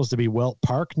 Are we supposed to be Welt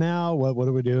Park now? What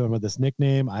are we doing with this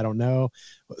nickname? I don't know.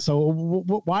 So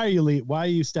why are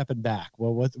you stepping back?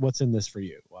 Well, what's in this for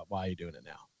you? Why are you doing it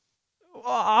now?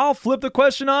 I'll flip the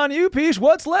question on you, Peach.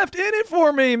 What's left in it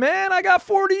for me, man? I got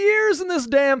 40 years in this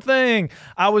damn thing.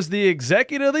 I was the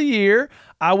executive of the year.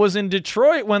 I was in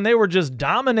Detroit when they were just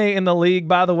dominating the league,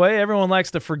 by the way. Everyone likes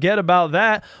to forget about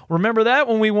that. Remember that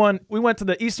when we went to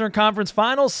the Eastern Conference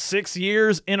Finals 6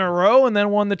 years in a row and then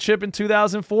won the chip in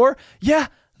 2004? Yeah.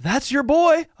 That's your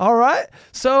boy, all right?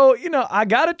 So, I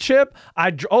got a chip. I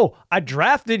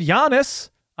drafted Giannis,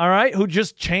 all right, who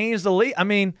just changed the league. I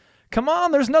mean, come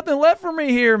on, there's nothing left for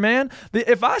me here, man.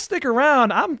 If I stick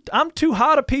around, I'm too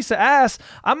hot a piece of ass.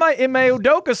 I might Ime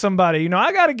Udoka somebody.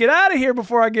 I got to get out of here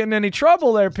before I get in any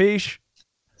trouble there, Peach.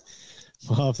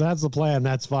 Well, if that's the plan,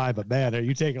 that's fine. But man, are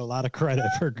you taking a lot of credit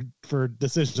for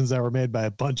decisions that were made by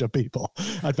a bunch of people?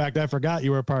 In fact, I forgot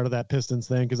you were part of that Pistons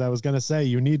thing because I was going to say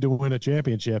you need to win a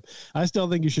championship. I still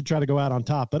think you should try to go out on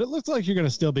top, but it looks like you're going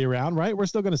to still be around, right? We're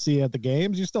still going to see you at the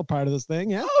games. You're still part of this thing,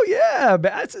 yeah? Oh, yeah.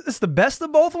 It's the best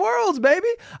of both worlds, baby.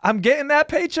 I'm getting that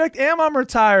paycheck and I'm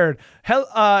retired.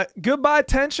 Goodbye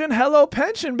tension, hello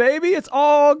pension, baby. It's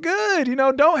all good.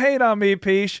 Don't hate on me,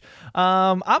 Peach.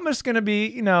 I'm just going to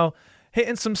be,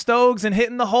 hitting some stogs and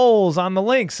hitting the holes on the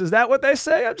links. Is that what they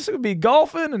say? I'm just going to be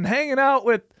golfing and hanging out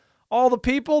with all the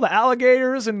people, the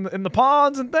alligators and the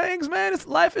ponds and things, man.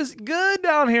 Life is good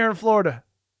down here in Florida.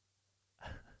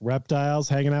 Reptiles,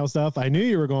 hanging out with stuff. I knew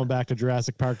you were going back to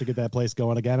Jurassic Park to get that place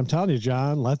going again. I'm telling you,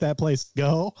 John, let that place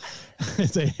go.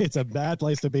 It's a bad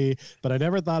place to be, but I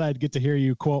never thought I'd get to hear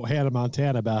you quote Hannah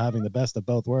Montana about having the best of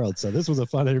both worlds. So this was a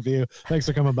fun interview. Thanks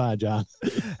for coming by, John.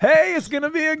 Hey, it's going to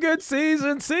be a good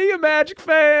season. See you, Magic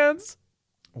fans.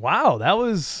 Wow, that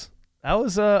was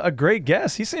a great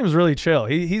guess. He seems really chill.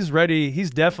 He's ready. He's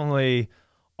definitely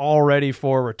all ready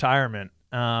for retirement.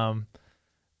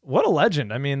 What a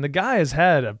legend. I mean, the guy has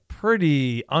had a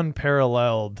pretty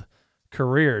unparalleled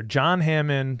career. John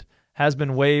Hammond has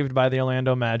been waived by the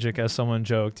Orlando Magic, as someone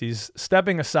joked. He's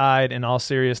stepping aside in all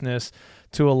seriousness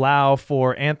to allow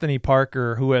for Anthony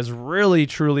Parker, who has really,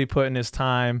 truly put in his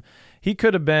time. He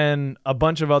could have been a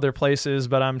bunch of other places,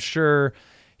 but I'm sure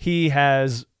he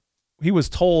was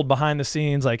told behind the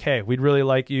scenes, like, hey, we'd really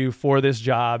like you for this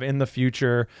job in the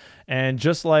future. And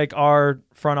just like our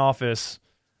front office,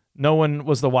 no one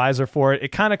was the wiser for it.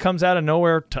 It kind of comes out of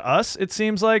nowhere to us, it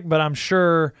seems like, but I'm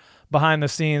sure behind the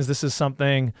scenes, this is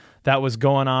something that was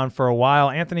going on for a while.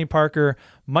 Anthony Parker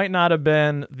might not have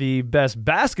been the best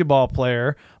basketball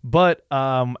player, but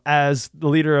as the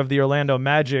leader of the Orlando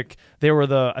Magic, they were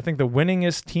the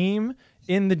winningest team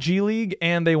in the G League,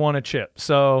 and they won a chip.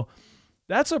 So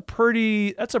that's a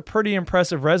pretty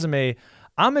impressive resume.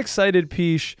 I'm excited,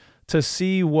 Peach, to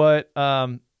see what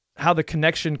how the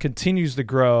connection continues to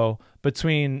grow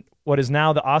between what is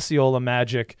now the Osceola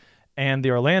Magic and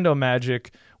the Orlando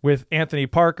Magic, with Anthony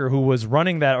Parker, who was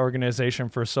running that organization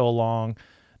for so long,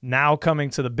 now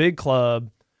coming to the big club.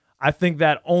 I think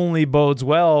that only bodes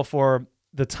well for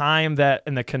the time that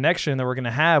and the connection that we're going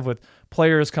to have with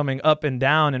players coming up and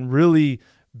down and really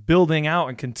building out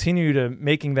and continue to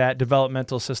making that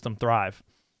developmental system thrive.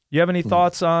 You have any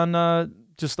thoughts on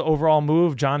just the overall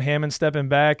move? John Hammond stepping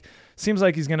back. Seems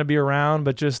like he's going to be around,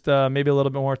 but just maybe a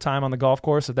little bit more time on the golf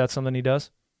course if that's something he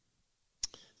does.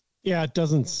 Yeah, it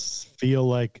doesn't feel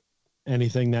like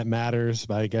anything that matters,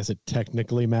 but I guess it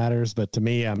technically matters. But to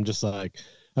me, I'm just like,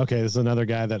 okay, this is another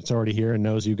guy that's already here and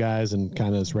knows you guys and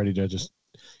kind of is ready to just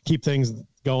keep things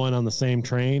going on the same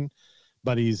train.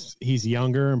 But he's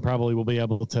younger and probably will be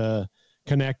able to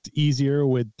connect easier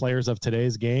with players of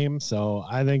today's game. So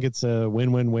I think it's a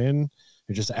win-win-win.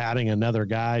 You're just adding another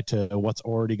guy to what's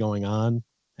already going on.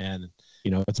 And,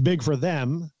 it's big for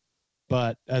them.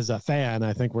 But as a fan,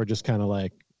 I think we're just kind of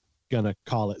like going to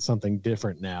call it something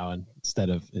different now. And instead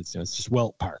of, it's just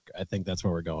Welt Park. I think that's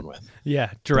where we're going with.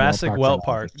 Yeah, Jurassic Welt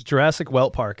Park. Jurassic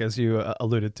Welt Park, as you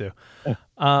alluded to.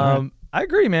 I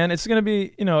agree, man. It's going to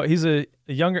be, he's a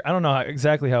younger, I don't know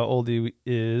exactly how old he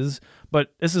is,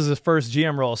 but this is his first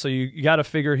GM role. So you got to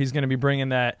figure he's going to be bringing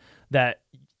that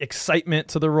excitement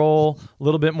to the role, a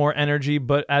little bit more energy.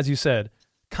 But as you said,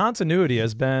 continuity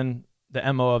has been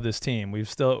the MO of this team. We've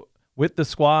still, with the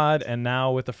squad and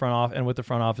now with the front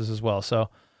office as well. So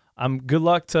good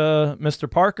luck to Mr.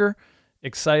 Parker.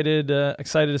 Excited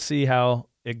to see how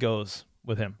it goes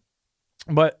with him.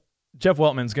 But Jeff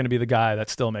Weltman's going to be the guy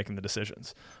that's still making the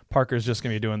decisions. Parker's just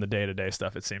going to be doing the day-to-day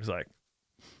stuff, it seems like.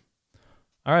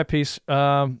 All right, Peace.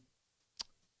 You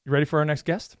ready for our next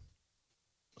guest?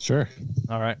 Sure.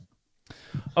 All right.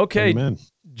 Okay. Amen.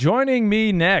 Joining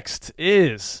me next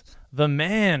is the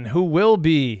man who will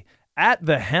be at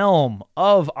the helm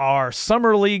of our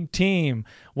Summer League team,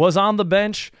 was on the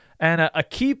bench, and a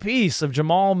key piece of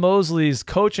Jamal Mosley's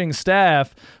coaching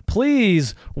staff.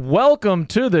 Please welcome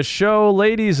to the show,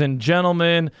 ladies and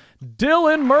gentlemen,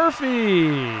 Dylan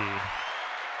Murphy.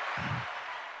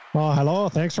 Oh, hello.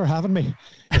 Thanks for having me.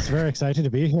 It's very exciting to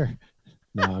be here.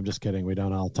 No, I'm just kidding. We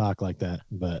don't all talk like that,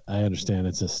 but I understand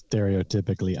it's a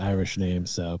stereotypically Irish name,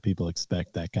 so people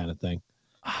expect that kind of thing.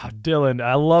 Oh, Dylan,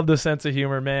 I love the sense of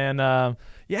humor, man.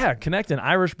 Connecting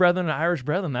Irish brethren to Irish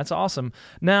brethren. That's awesome.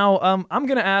 Now, I'm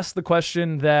going to ask the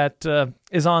question that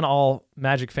is on all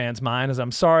Magic fans' minds.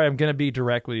 I'm sorry, I'm going to be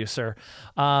direct with you, sir.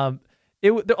 A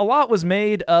lot was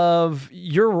made of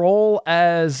your role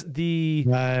as the...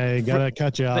 I got to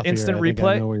cut you off the instant here.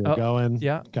 replay. I know where you're going,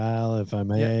 yeah. Kyle, if I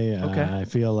may. Yeah, okay. I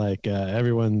feel like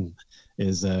everyone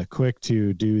is quick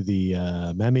to do the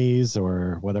memes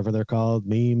or whatever they're called,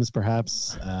 memes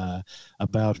perhaps,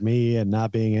 about me and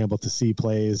not being able to see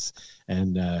plays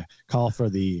and call for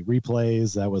the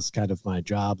replays. That was kind of my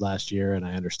job last year, and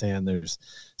I understand there's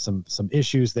some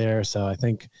issues there. So I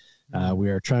think we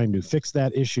are trying to fix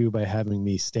that issue by having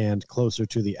me stand closer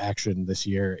to the action this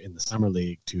year in the Summer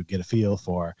League to get a feel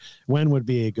for when would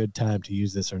be a good time to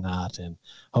use this or not. And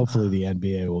hopefully the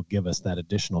NBA will give us that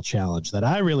additional challenge that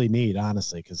I really need,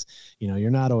 honestly, because, you're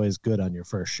not always good on your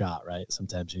first shot, right?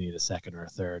 Sometimes you need a second or a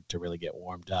third to really get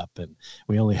warmed up, and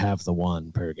we only have the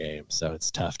one per game, so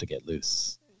it's tough to get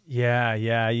loose.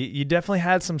 Yeah. You definitely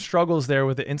had some struggles there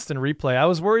with the instant replay. I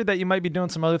was worried that you might be doing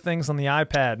some other things on the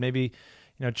iPad, maybe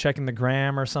checking the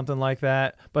gram or something like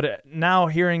that. But now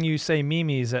hearing you say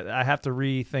memes, I have to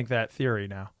rethink that theory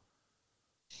now.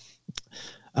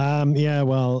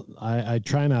 Well, I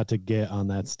try not to get on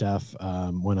that stuff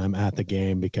when I'm at the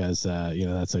game because,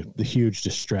 that's a huge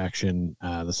distraction,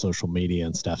 the social media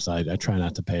and stuff. So I try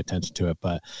not to pay attention to it.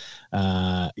 But,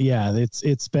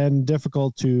 it's been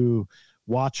difficult to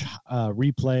watch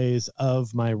replays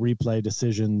of my replay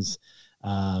decisions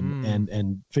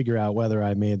and figure out whether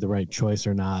I made the right choice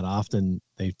or not. Often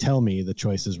they tell me the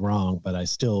choice is wrong, but I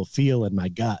still feel in my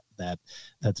gut that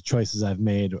the choices I've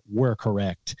made were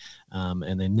correct,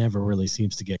 and they never really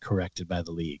seems to get corrected by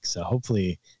the league. So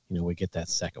hopefully, we get that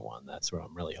second one. That's what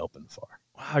I'm really hoping for.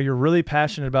 Wow, you're really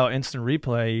passionate about instant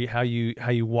replay, how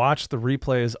you watch the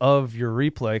replays of your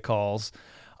replay calls.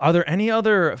 Are there any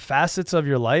other facets of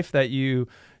your life that you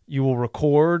will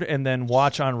record and then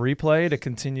watch on replay to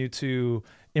continue to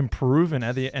improve in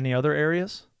any other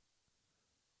areas?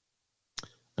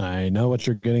 I know what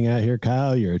you're getting at here,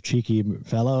 Kyle. You're a cheeky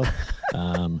fellow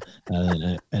and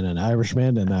an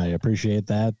Irishman, and I appreciate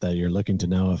that you're looking to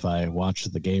know if I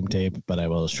watched the game tape, but I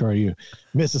will assure you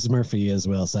Mrs. Murphy is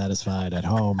well satisfied at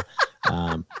home.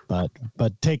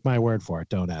 But take my word for it.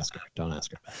 Don't ask her.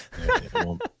 It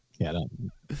won't,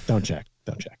 don't check.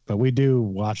 But we do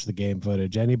watch the game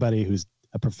footage. Anybody who's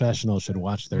a professional should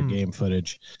watch their game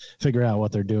footage, figure out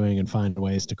what they're doing, and find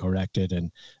ways to correct it.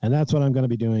 And that's what I'm going to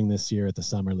be doing this year at the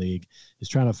Summer League, is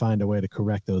trying to find a way to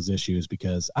correct those issues,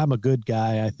 because I'm a good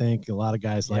guy. I think a lot of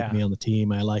guys like me on the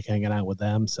team. I like hanging out with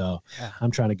them. So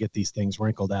I'm trying to get these things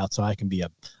wrinkled out so I can be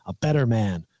a better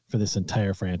man for this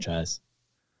entire franchise.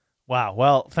 Wow.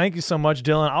 Well, thank you so much,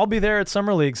 Dylan. I'll be there at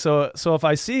Summer League. So if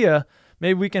I see you,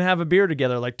 maybe we can have a beer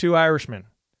together, like two Irishmen.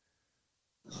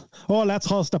 Oh, let's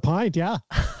host a pint, yeah.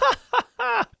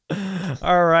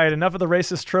 All right, enough of the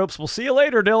racist tropes. We'll see you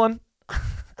later, Dylan.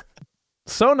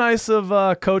 So nice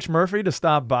of Coach Murphy to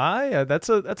stop by. That's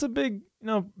a big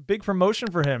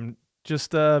promotion for him.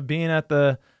 Just being at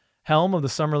the helm of the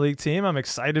Summer League team. I'm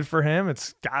excited for him.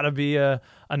 It's got to be a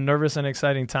nervous and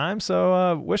exciting time.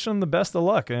 So wish him the best of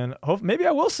luck, and hope maybe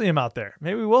I will see him out there.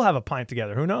 Maybe we'll have a pint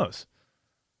together. Who knows?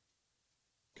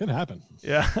 Could happen.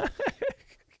 Yeah.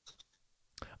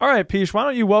 All right, Peach, why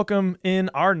don't you welcome in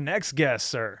our next guest,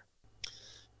 sir?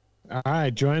 All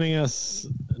right, joining us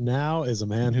now is a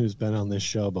man who's been on this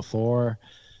show before.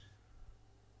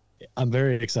 I'm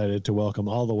very excited to welcome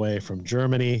all the way from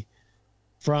Germany,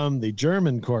 from the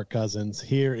German court cousins,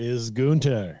 here is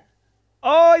Gunter.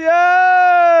 Oh,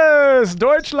 yes!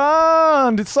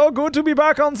 Deutschland! It's so good to be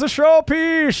back on the show,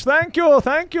 Pish. Thank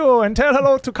you. And tell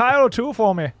hello to Kyle, too,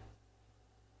 for me.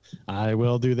 I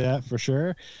will do that for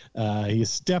sure. He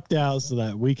stepped out so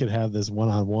that we could have this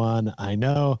one-on-one. I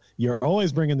know you're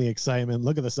always bringing the excitement.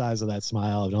 Look at the size of that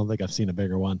smile. I don't think I've seen a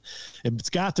bigger one. It's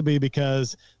got to be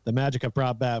because the Magic have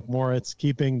brought back Moritz,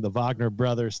 keeping the Wagner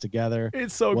brothers together.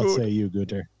 It's so what good. What say you,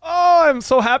 Gunter? Oh, I'm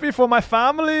so happy for my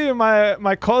family,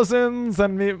 my cousins,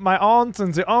 and my aunts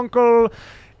and the uncle.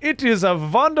 It is a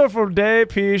wonderful day,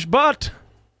 Pish, but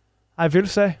I will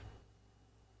say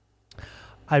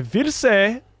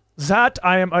that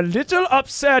I am a little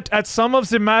upset at some of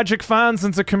the Magic fans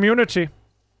in the community.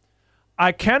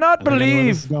 I cannot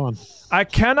believe,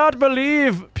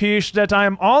 Pish, that I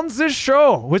am on this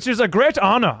show, which is a great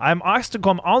honor. I'm asked to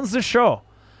come on this show.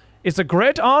 It's a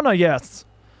great honor, yes,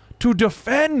 to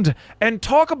defend and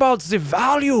talk about the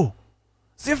value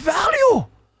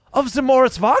of the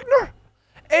Moritz Wagner.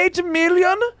 8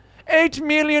 million? 8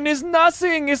 million is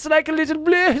nothing. It's like a little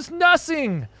bleh. It's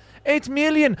nothing. 8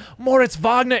 million. Moritz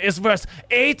Wagner is worth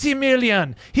 80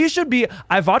 million. He should be.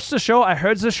 I watched the show. I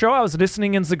heard the show. I was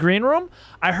listening in the green room.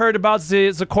 I heard about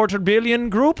the quarter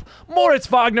billion group. Moritz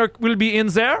Wagner will be in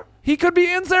there. He could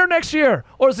be in there next year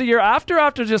or the year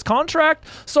after this contract.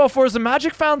 So for the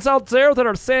Magic fans out there that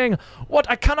are saying, what,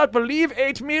 I cannot believe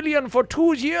 8 million for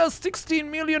 2 years, $16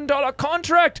 million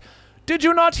contract. Did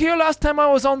you not hear last time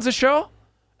I was on the show?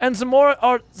 And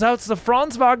that's the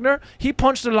Franz Wagner. He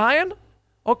punched a lion.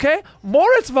 Okay,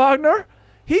 Moritz Wagner,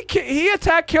 he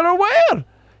attacked Killer Whale.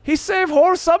 He saved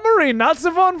whole submarine, not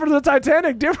the one for the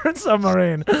Titanic, different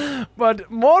submarine. But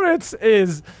Moritz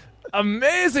is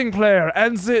amazing player,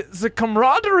 and the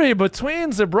camaraderie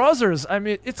between the brothers, I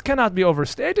mean, it cannot be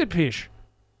overstated, Pish.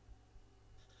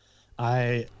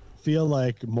 I feel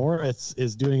like Moritz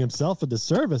is doing himself a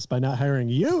disservice by not hiring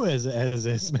you as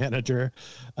his manager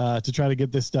to try to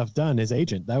get this stuff done, his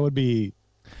agent. That would be...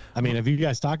 I mean, have you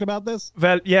guys talked about this?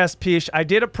 Well, yes, Pish. I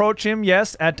did approach him,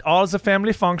 yes, at all the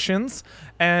family functions.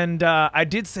 And I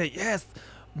did say, yes,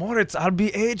 Moritz, I'll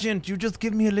be agent. You just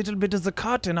give me a little bit of the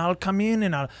cut and I'll come in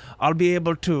and I'll be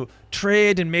able to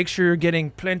trade and make sure you're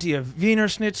getting plenty of Wiener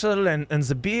Schnitzel and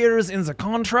the beers in the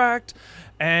contract.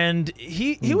 And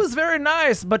he was very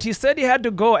nice, but he said he had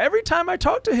to go. Every time I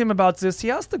talk to him about this, he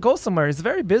has to go somewhere. He's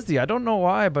very busy. I don't know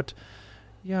why, but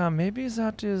yeah, maybe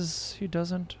that is he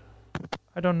doesn't.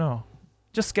 I don't know.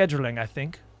 Just scheduling, I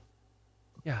think.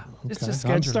 Yeah, it's just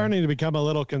scheduling. I'm starting to become a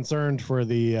little concerned for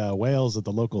the whales at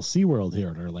the local SeaWorld here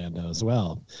in Orlando as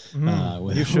well.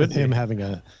 With him having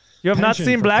a... You have not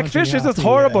seen Blackfish? It's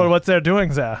horrible what they're doing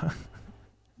there.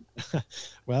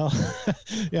 Well,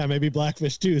 yeah, maybe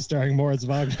Blackfish 2 starring Moritz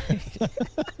Wagner.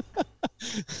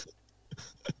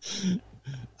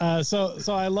 So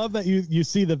I love that you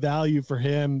see the value for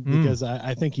him because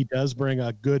I think he does bring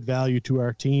a good value to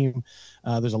our team.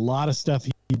 There's a lot of stuff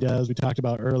he does. We talked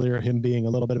about earlier him being a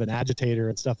little bit of an agitator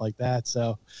and stuff like that.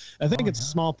 So I think it's a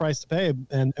small price to pay.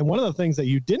 And one of the things that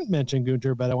you didn't mention,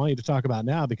 Gunter, but I want you to talk about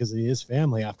now because he is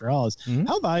family after all, is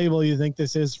how valuable you think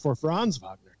this is for Franz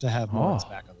Wagner to have Moritz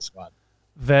back on the squad.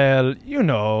 Well, you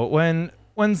know, when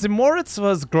the Moritz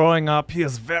was growing up, he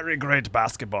is a very great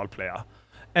basketball player.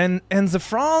 And the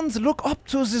Franz look up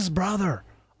to this brother.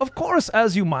 Of course,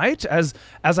 as you might, as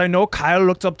I know Kyle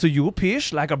looked up to you,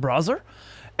 Pish, like a brother.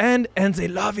 And they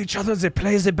love each other. They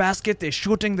play the basket. They're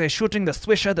shooting the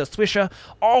swisher,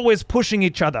 always pushing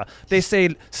each other. They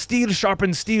say steel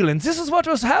sharpens steel. And this is what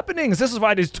was happening. This is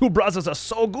why these two brothers are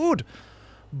so good.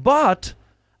 But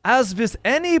as with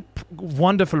any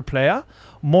wonderful player,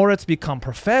 Moritz become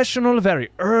professional very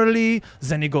early.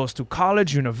 Then he goes to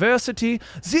college, university.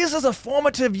 These are the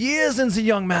formative years in the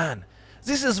young man.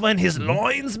 This is when his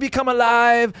loins become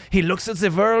alive. He looks at the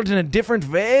world in a different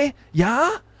way.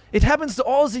 Yeah? It happens to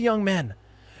all the young men.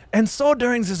 And so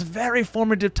during this very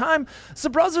formative time, the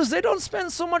brothers, they don't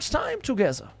spend so much time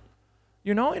together.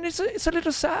 You know, and it's a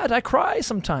little sad. I cry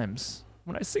sometimes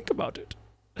when I think about it.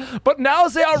 But now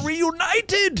they are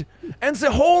reunited, and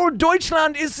the whole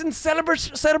Deutschland is in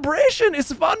celebration.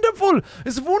 It's wonderful.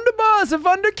 It's wunderbar. The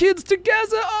Wonder Kids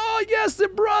together. Oh, yes, the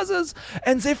brothers.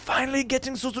 And they're finally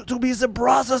getting to be the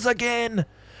brothers again.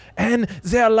 And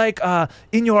they're like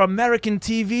in your American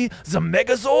TV, the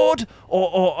Megazord,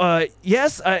 or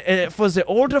for the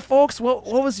older folks, what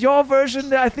was your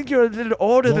version? I think you're a little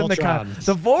older than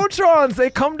the Voltrons. They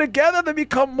come together, they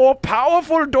become more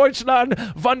powerful. Deutschland,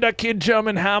 Wunderkid,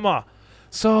 German Hammer.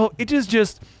 So it is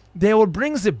just, they will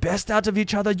bring the best out of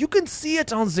each other. You can see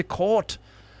it on the court.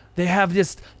 They have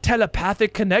this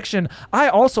telepathic connection. I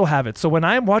also have it. So when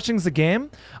I'm watching the game,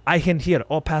 I can hear,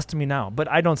 oh, pass to me now. But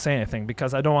I don't say anything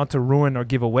because I don't want to ruin or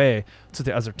give away to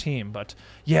the other team. But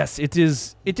yes, it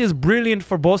is brilliant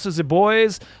for both of the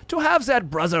boys to have that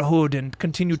brotherhood and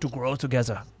continue to grow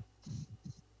together.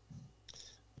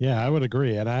 Yeah, I would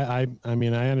agree. And I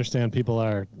mean, I understand people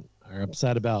are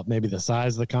upset about maybe the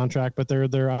size of the contract, but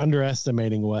they're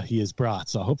underestimating what he has brought.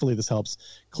 So hopefully this helps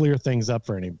clear things up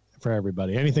for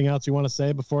everybody. Anything else you want to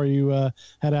say before you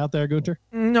head out there, Gunter?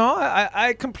 No,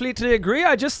 I completely agree.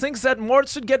 I just think that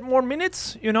Moritz should get more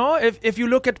minutes. You know, if you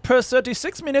look at per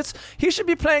 36 minutes, he should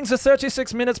be playing the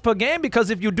 36 minutes per game, because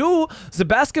if you do, the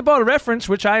Basketball Reference,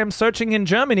 which I am searching in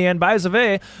Germany, and by the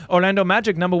way, Orlando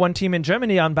Magic, #1 team in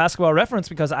Germany on Basketball Reference,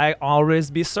 because I always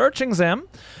be searching them,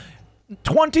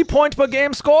 20 point per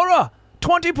game scorer.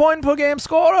 20 point per game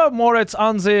scorer, Moritz,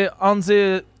 on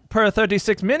the per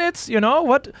 36 minutes. You know,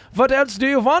 what else do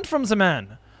you want from the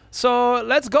man? So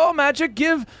let's go, Magic.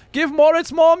 Give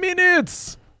Moritz more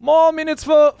minutes. More minutes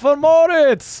for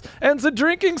Moritz. And the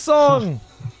drinking song.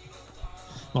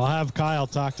 I'll have Kyle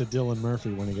talk to Dylan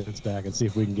Murphy when he gets back and see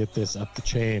if we can get this up the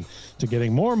chain to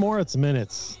getting more Moritz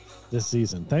minutes this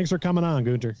season. Thanks for coming on,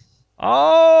 Gunter.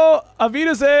 Oh, Auf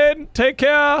Wiedersehen. Take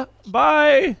care.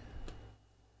 Bye.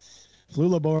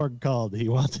 Flula called. He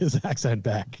wants his accent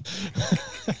back.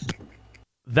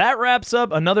 That wraps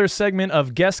up another segment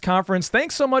of Guest Conference.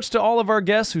 Thanks so much to all of our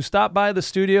guests who stopped by the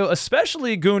studio,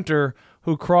 especially Gunter,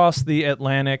 who crossed the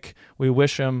Atlantic. We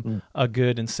wish him a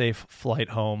good and safe flight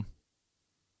home.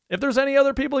 If there's any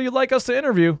other people you'd like us to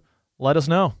interview, let us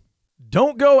know.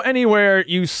 Don't go anywhere,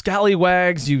 you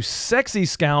scallywags, you sexy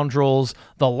scoundrels.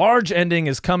 The large ending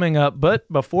is coming up, but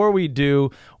before we do,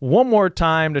 one more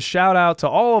time to shout out to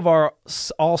all of our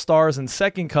all-stars and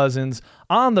second cousins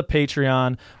on the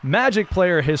Patreon: Magic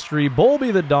Player History,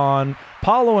 Bolby the Dawn,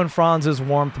 Paulo and Franz's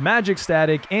Warmth, Magic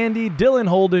Static, Andy, Dylan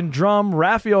Holden, Drum,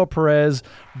 Rafael Perez,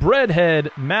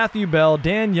 Breadhead, Matthew Bell,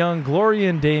 Dan Young,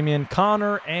 Gloria and Damien,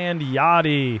 Connor, and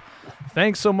Yachty.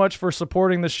 Thanks so much for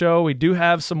supporting the show. We do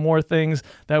have some more things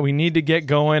that we need to get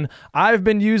going. I've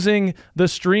been using the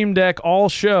Stream Deck all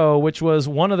show, which was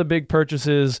one of the big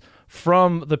purchases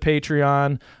from the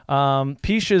Patreon.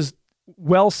 Peach is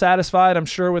well satisfied, I'm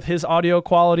sure, with his audio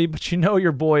quality, but you know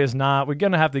your boy is not. We're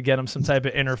going to have to get him some type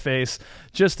of interface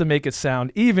just to make it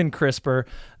sound even crisper.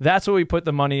 That's what we put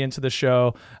the money into the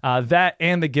show, that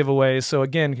and the giveaways. So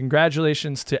again,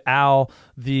 congratulations to Al,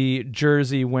 the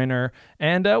jersey winner.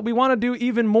 And we want to do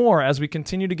even more as we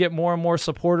continue to get more and more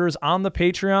supporters on the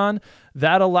Patreon.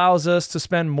 That allows us to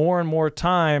spend more and more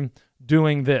time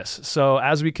doing this. So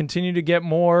as we continue to get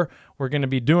more, we're going to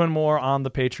be doing more on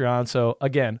the Patreon. So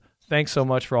again, thanks so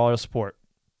much for all your support.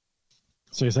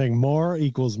 So you're saying more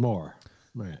equals more.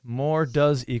 Right. More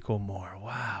does equal more.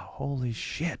 Wow. Holy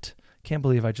shit. Can't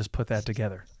believe I just put that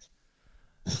together.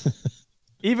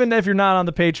 Even if you're not on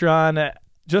the Patreon,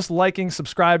 just liking,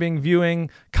 subscribing, viewing,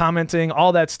 commenting,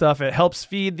 all that stuff, it helps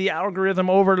feed the algorithm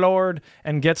overlord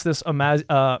and gets this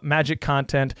magic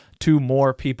content to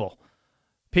more people.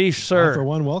 Peace, sir. I, for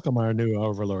one, welcome our new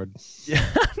overlord.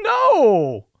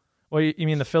 No. Well, you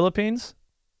mean the Philippines?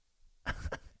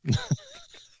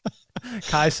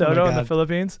 Kai Soto in the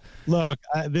Philippines. Look,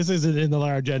 this isn't in the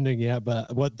large ending yet,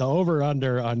 but what the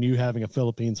over-under on you having a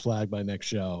Philippines flag by next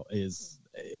show is,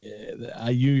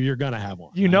 you're gonna have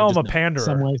one. You know I'm a panderer.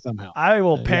 Some way, somehow. I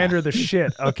will pander the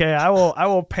shit. Okay, I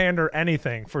will pander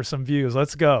anything for some views.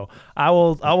 Let's go. I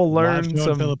will learn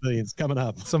some Philippines coming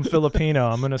up. Some Filipino.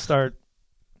 I'm gonna start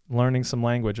learning some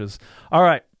languages. All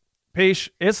right,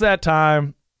 Peach, it's that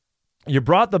time. You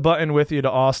brought the button with you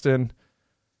to Austin.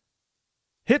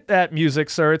 Hit that music,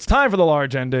 sir. It's time for the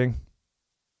large ending.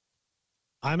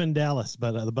 I'm in Dallas,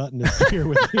 but the button is here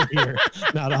with me here,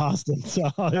 not Austin. So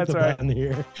I'll hit the button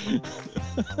here.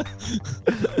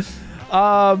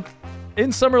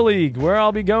 In Summer League, where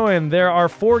I'll be going, there are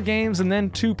 4 games and then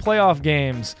 2 playoff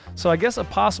games. So I guess a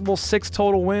possible 6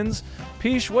 total wins.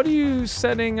 Peach, what are you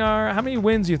setting how many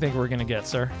wins do you think we're going to get,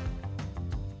 sir?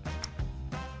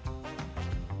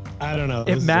 I don't know.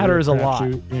 It matters a lot.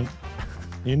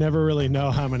 You never really know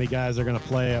how many guys are going to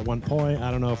play at one point. I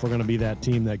don't know if we're going to be that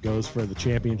team that goes for the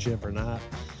championship or not.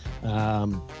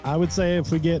 I would say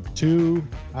if we get 2,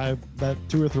 I bet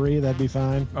 2 or 3, that'd be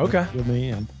fine. Okay. With me.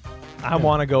 And, I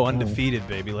want to go undefeated,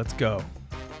 baby. Let's go.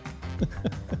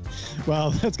 Well,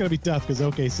 that's going to be tough because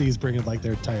OKC is bringing like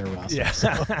their entire roster. Yeah.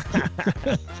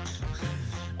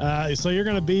 So you're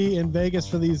going to be in Vegas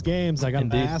for these games. I got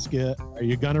to ask you, are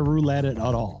you going to roulette it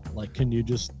at all? Like, are you going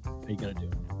to do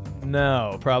it?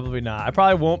 No, probably not. I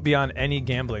probably won't be on any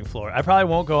gambling floor. I probably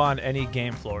won't go on any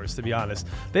game floors, to be honest.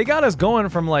 They got us going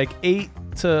from like 8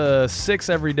 to 6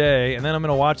 every day, and then I'm going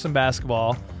to watch some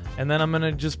basketball, and then I'm going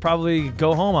to just probably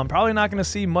go home. I'm probably not going to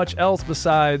see much else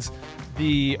besides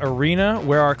the arena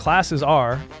where our classes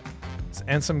are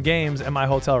and some games in my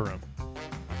hotel room.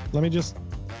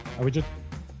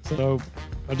 So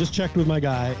I just checked with my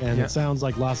guy, and Yeah. it sounds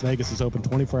like Las Vegas is open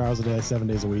 24 hours a day, 7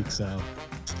 days a week. So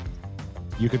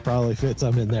you could probably fit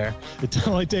some in there. It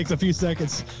only takes a few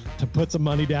seconds to put some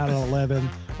money down on 11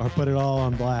 or put it all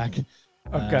on black.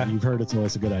 Okay. You've heard it's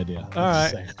always a good idea. All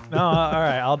right. No, all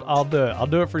right. I'll do it. I'll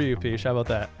do it for you, Peach. How about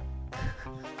that?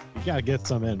 You got to get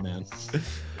some in, man.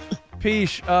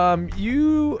 Peach,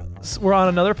 you were on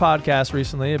another podcast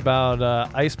recently about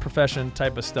ice profession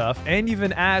type of stuff, and you've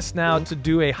been asked now to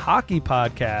do a hockey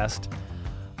podcast.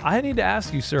 I need to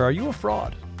ask you, sir, are you a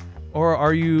fraud? Or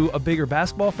are you a bigger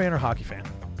basketball fan or hockey fan?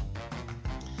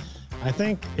 I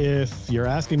think if you're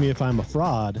asking me if I'm a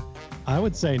fraud, I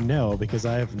would say no, because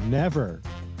I have never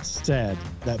said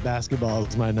that basketball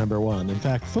is my number one. In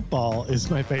fact, football is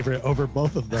my favorite over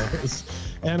both of those.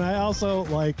 And I also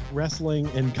like wrestling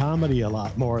and comedy a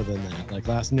lot more than that. Like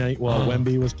last night while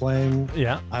Wemby was playing,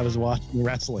 Yeah. I was watching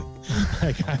wrestling.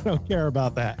 Like, I don't care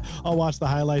about that. I'll watch the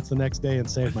highlights the next day and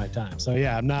save my time. So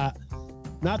yeah, I'm not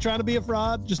trying to be a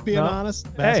fraud, just being No.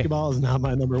 honest. Basketball is not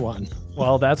my number one.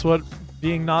 Well, that's what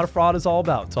being not a fraud is all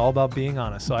about. It's all about being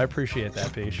honest. So I appreciate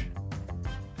that, Peach.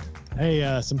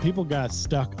 Hey, some people got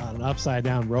stuck on an upside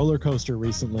down roller coaster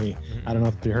recently. I don't know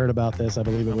if you heard about this. I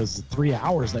believe it was 3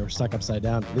 hours they were stuck upside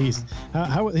down at least.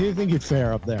 How do you think you'd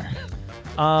fare up there?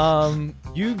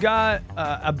 You got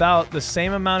about the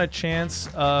same amount of chance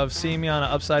of seeing me on an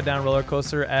upside down roller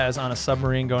coaster as on a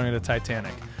submarine going into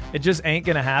Titanic. It just ain't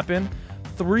gonna happen.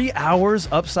 3 hours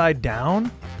upside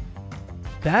down?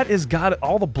 That is got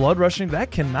all the blood rushing.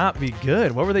 That cannot be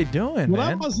good. What were they doing, Well,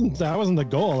 man? that wasn't the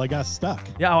goal. I got stuck.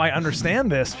 Yeah, I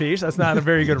understand this, Peach. That's not a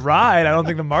very good ride. I don't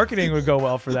think the marketing would go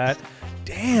well for that.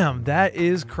 Damn, that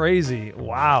is crazy.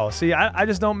 Wow. See, I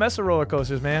just don't mess with roller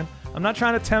coasters, man. I'm not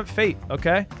trying to tempt fate,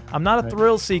 okay? I'm not a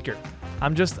thrill seeker.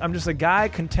 I'm just a guy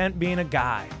content being a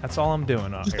guy. That's all I'm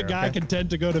doing out Just here. a guy okay? content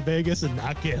to go to Vegas and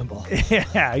not gamble.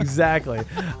 Yeah, exactly.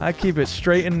 I keep it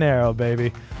straight and narrow,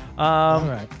 baby. All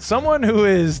right. Someone who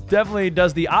is definitely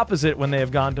does the opposite when they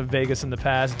have gone to Vegas in the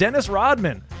past, Dennis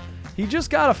Rodman. He just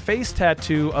got a face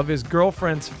tattoo of his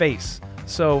girlfriend's face.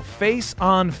 So face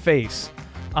on face.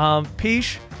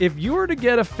 Peach, if you were to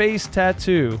get a face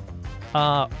tattoo,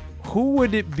 who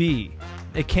would it be?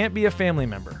 It can't be a family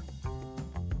member.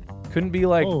 Couldn't be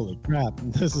like... Holy crap.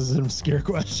 This is an obscure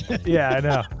question. Yeah, I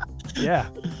know. Yeah.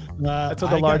 That's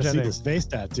what the I large gotta see ending. this face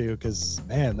tattoo because,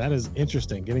 man, that is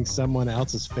interesting. Getting someone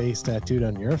else's face tattooed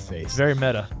on your face. Very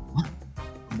meta.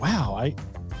 Wow.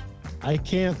 I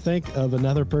can't think of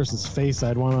another person's face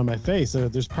I'd want on my face.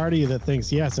 There's part of you that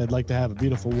thinks, yes, I'd like to have a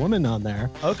beautiful woman on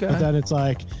there. Okay. But then it's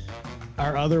like,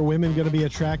 are other women going to be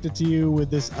attracted to you with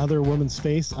this other woman's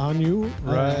face on you?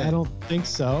 Right. I don't think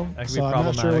so. That could be So I'm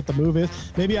not sure problematic. what the move is.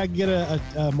 Maybe I could get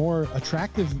a more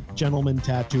attractive gentleman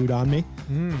tattooed on me.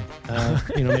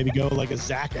 Maybe go like a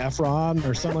Zac Efron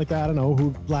or something like that. I don't know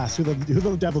who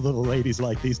the devil do the ladies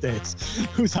like these days.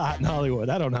 Who's hot in Hollywood?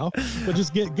 I don't know. But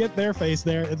just get their face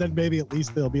there, and then maybe at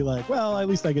least they'll be like, well, at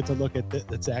least I get to look at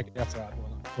the Zac Efron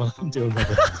while I'm doing my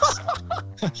business.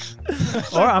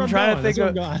 Or I'm trying to think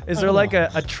of, is there like a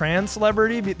a trans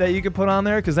celebrity that you could put on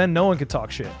there? Because then no one could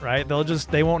talk shit, right?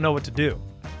 They won't know what to do.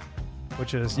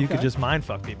 Which is, you could Okay. just mind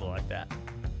fuck people like that.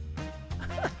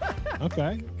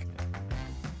 Okay.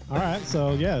 All right.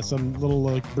 So yeah, some little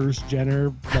like Bruce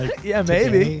Jenner, like Yeah,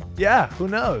 maybe. today. Yeah, who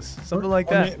knows? Something like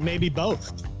Or that. Maybe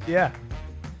both. Yeah.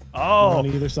 On Oh,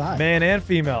 either side. man and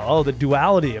female. Oh, the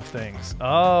duality of things.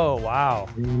 Oh, wow.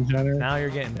 Bruce Jenner. Now you're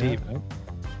getting Yeah, deep. yeah.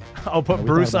 I'll put we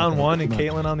Bruce talked about on that one and too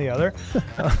Caitlyn on the other.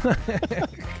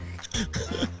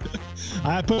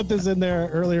 I put this in there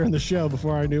earlier in the show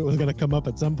before I knew it was going to come up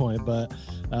at some point, but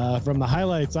from the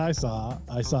highlights I saw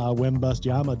Wembust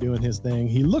Yama doing his thing.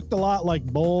 He looked a lot like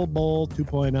Bull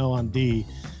 2.0 on D,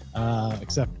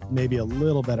 except maybe a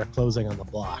little better closing on the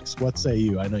blocks. What say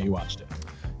you? I know you watched it.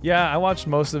 Yeah, I watched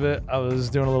most of it. I was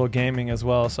doing a little gaming as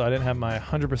well, so I didn't have my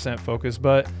 100% focus.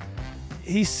 But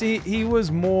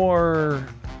he's more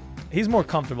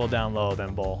comfortable down low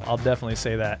than Bull. I'll definitely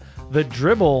say that. The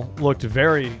dribble looked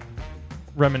very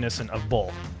reminiscent of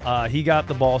Bull. He got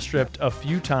the ball stripped a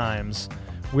few times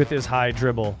with his high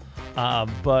dribble,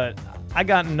 but I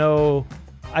got no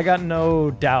I got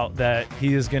no doubt that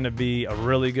he is going to be a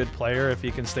really good player if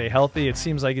he can stay healthy. It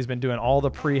seems like he's been doing all the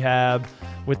prehab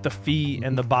with the feet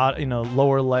and the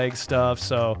lower leg stuff.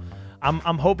 So I'm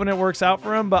hoping it works out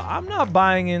for him, but I'm not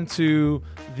buying into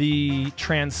the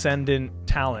transcendent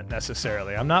talent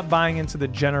necessarily. I'm not buying into the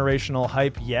generational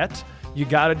hype yet. You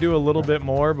got to do a little bit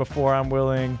more before I'm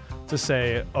willing to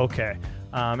say, okay.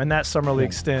 And that summer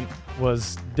league stint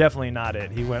was definitely not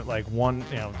it. He went like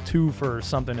 2 for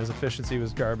something. His efficiency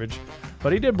was garbage,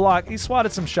 but he did block. He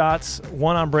swatted some shots,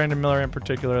 one on Brandon Miller in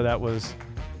particular that was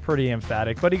pretty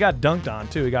emphatic, but he got dunked on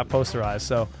too. He got posterized.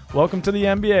 So welcome to the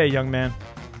NBA, young man.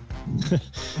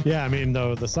 Yeah, I mean,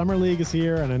 though, the summer league is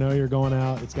here, and I know you're going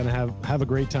out. It's going to have a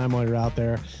great time while you're out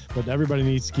there. But everybody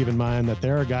needs to keep in mind that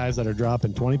there are guys that are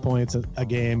dropping 20 points a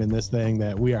game in this thing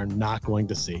that we are not going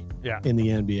to see in the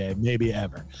NBA, maybe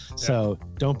ever. Yeah. So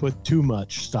don't put too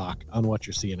much stock on what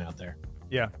you're seeing out there.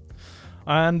 Yeah.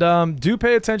 And do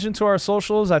pay attention to our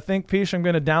socials. I think, Peach, I'm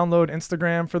going to download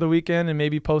Instagram for the weekend and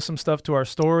maybe post some stuff to our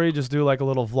story. Just do like a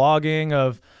little vlogging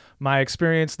of my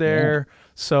experience there. Yeah.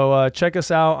 So check us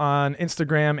out on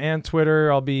Instagram and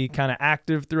Twitter. I'll be kind of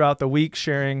active throughout the week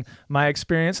sharing my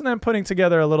experience and then putting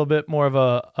together a little bit more of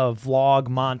a vlog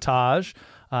montage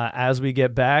as we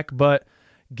get back. But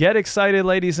get excited,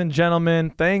 ladies and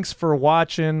gentlemen. Thanks for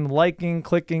watching, liking,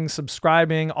 clicking,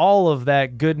 subscribing, all of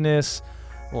that goodness.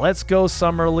 Let's go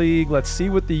Summer League. Let's see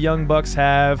what the Young Bucks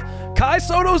have. Kai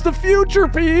Sotto's the future,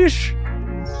 Peach.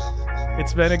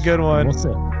 It's been a good one.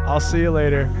 I'll see you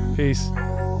later. Peace.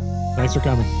 Thanks for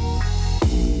coming.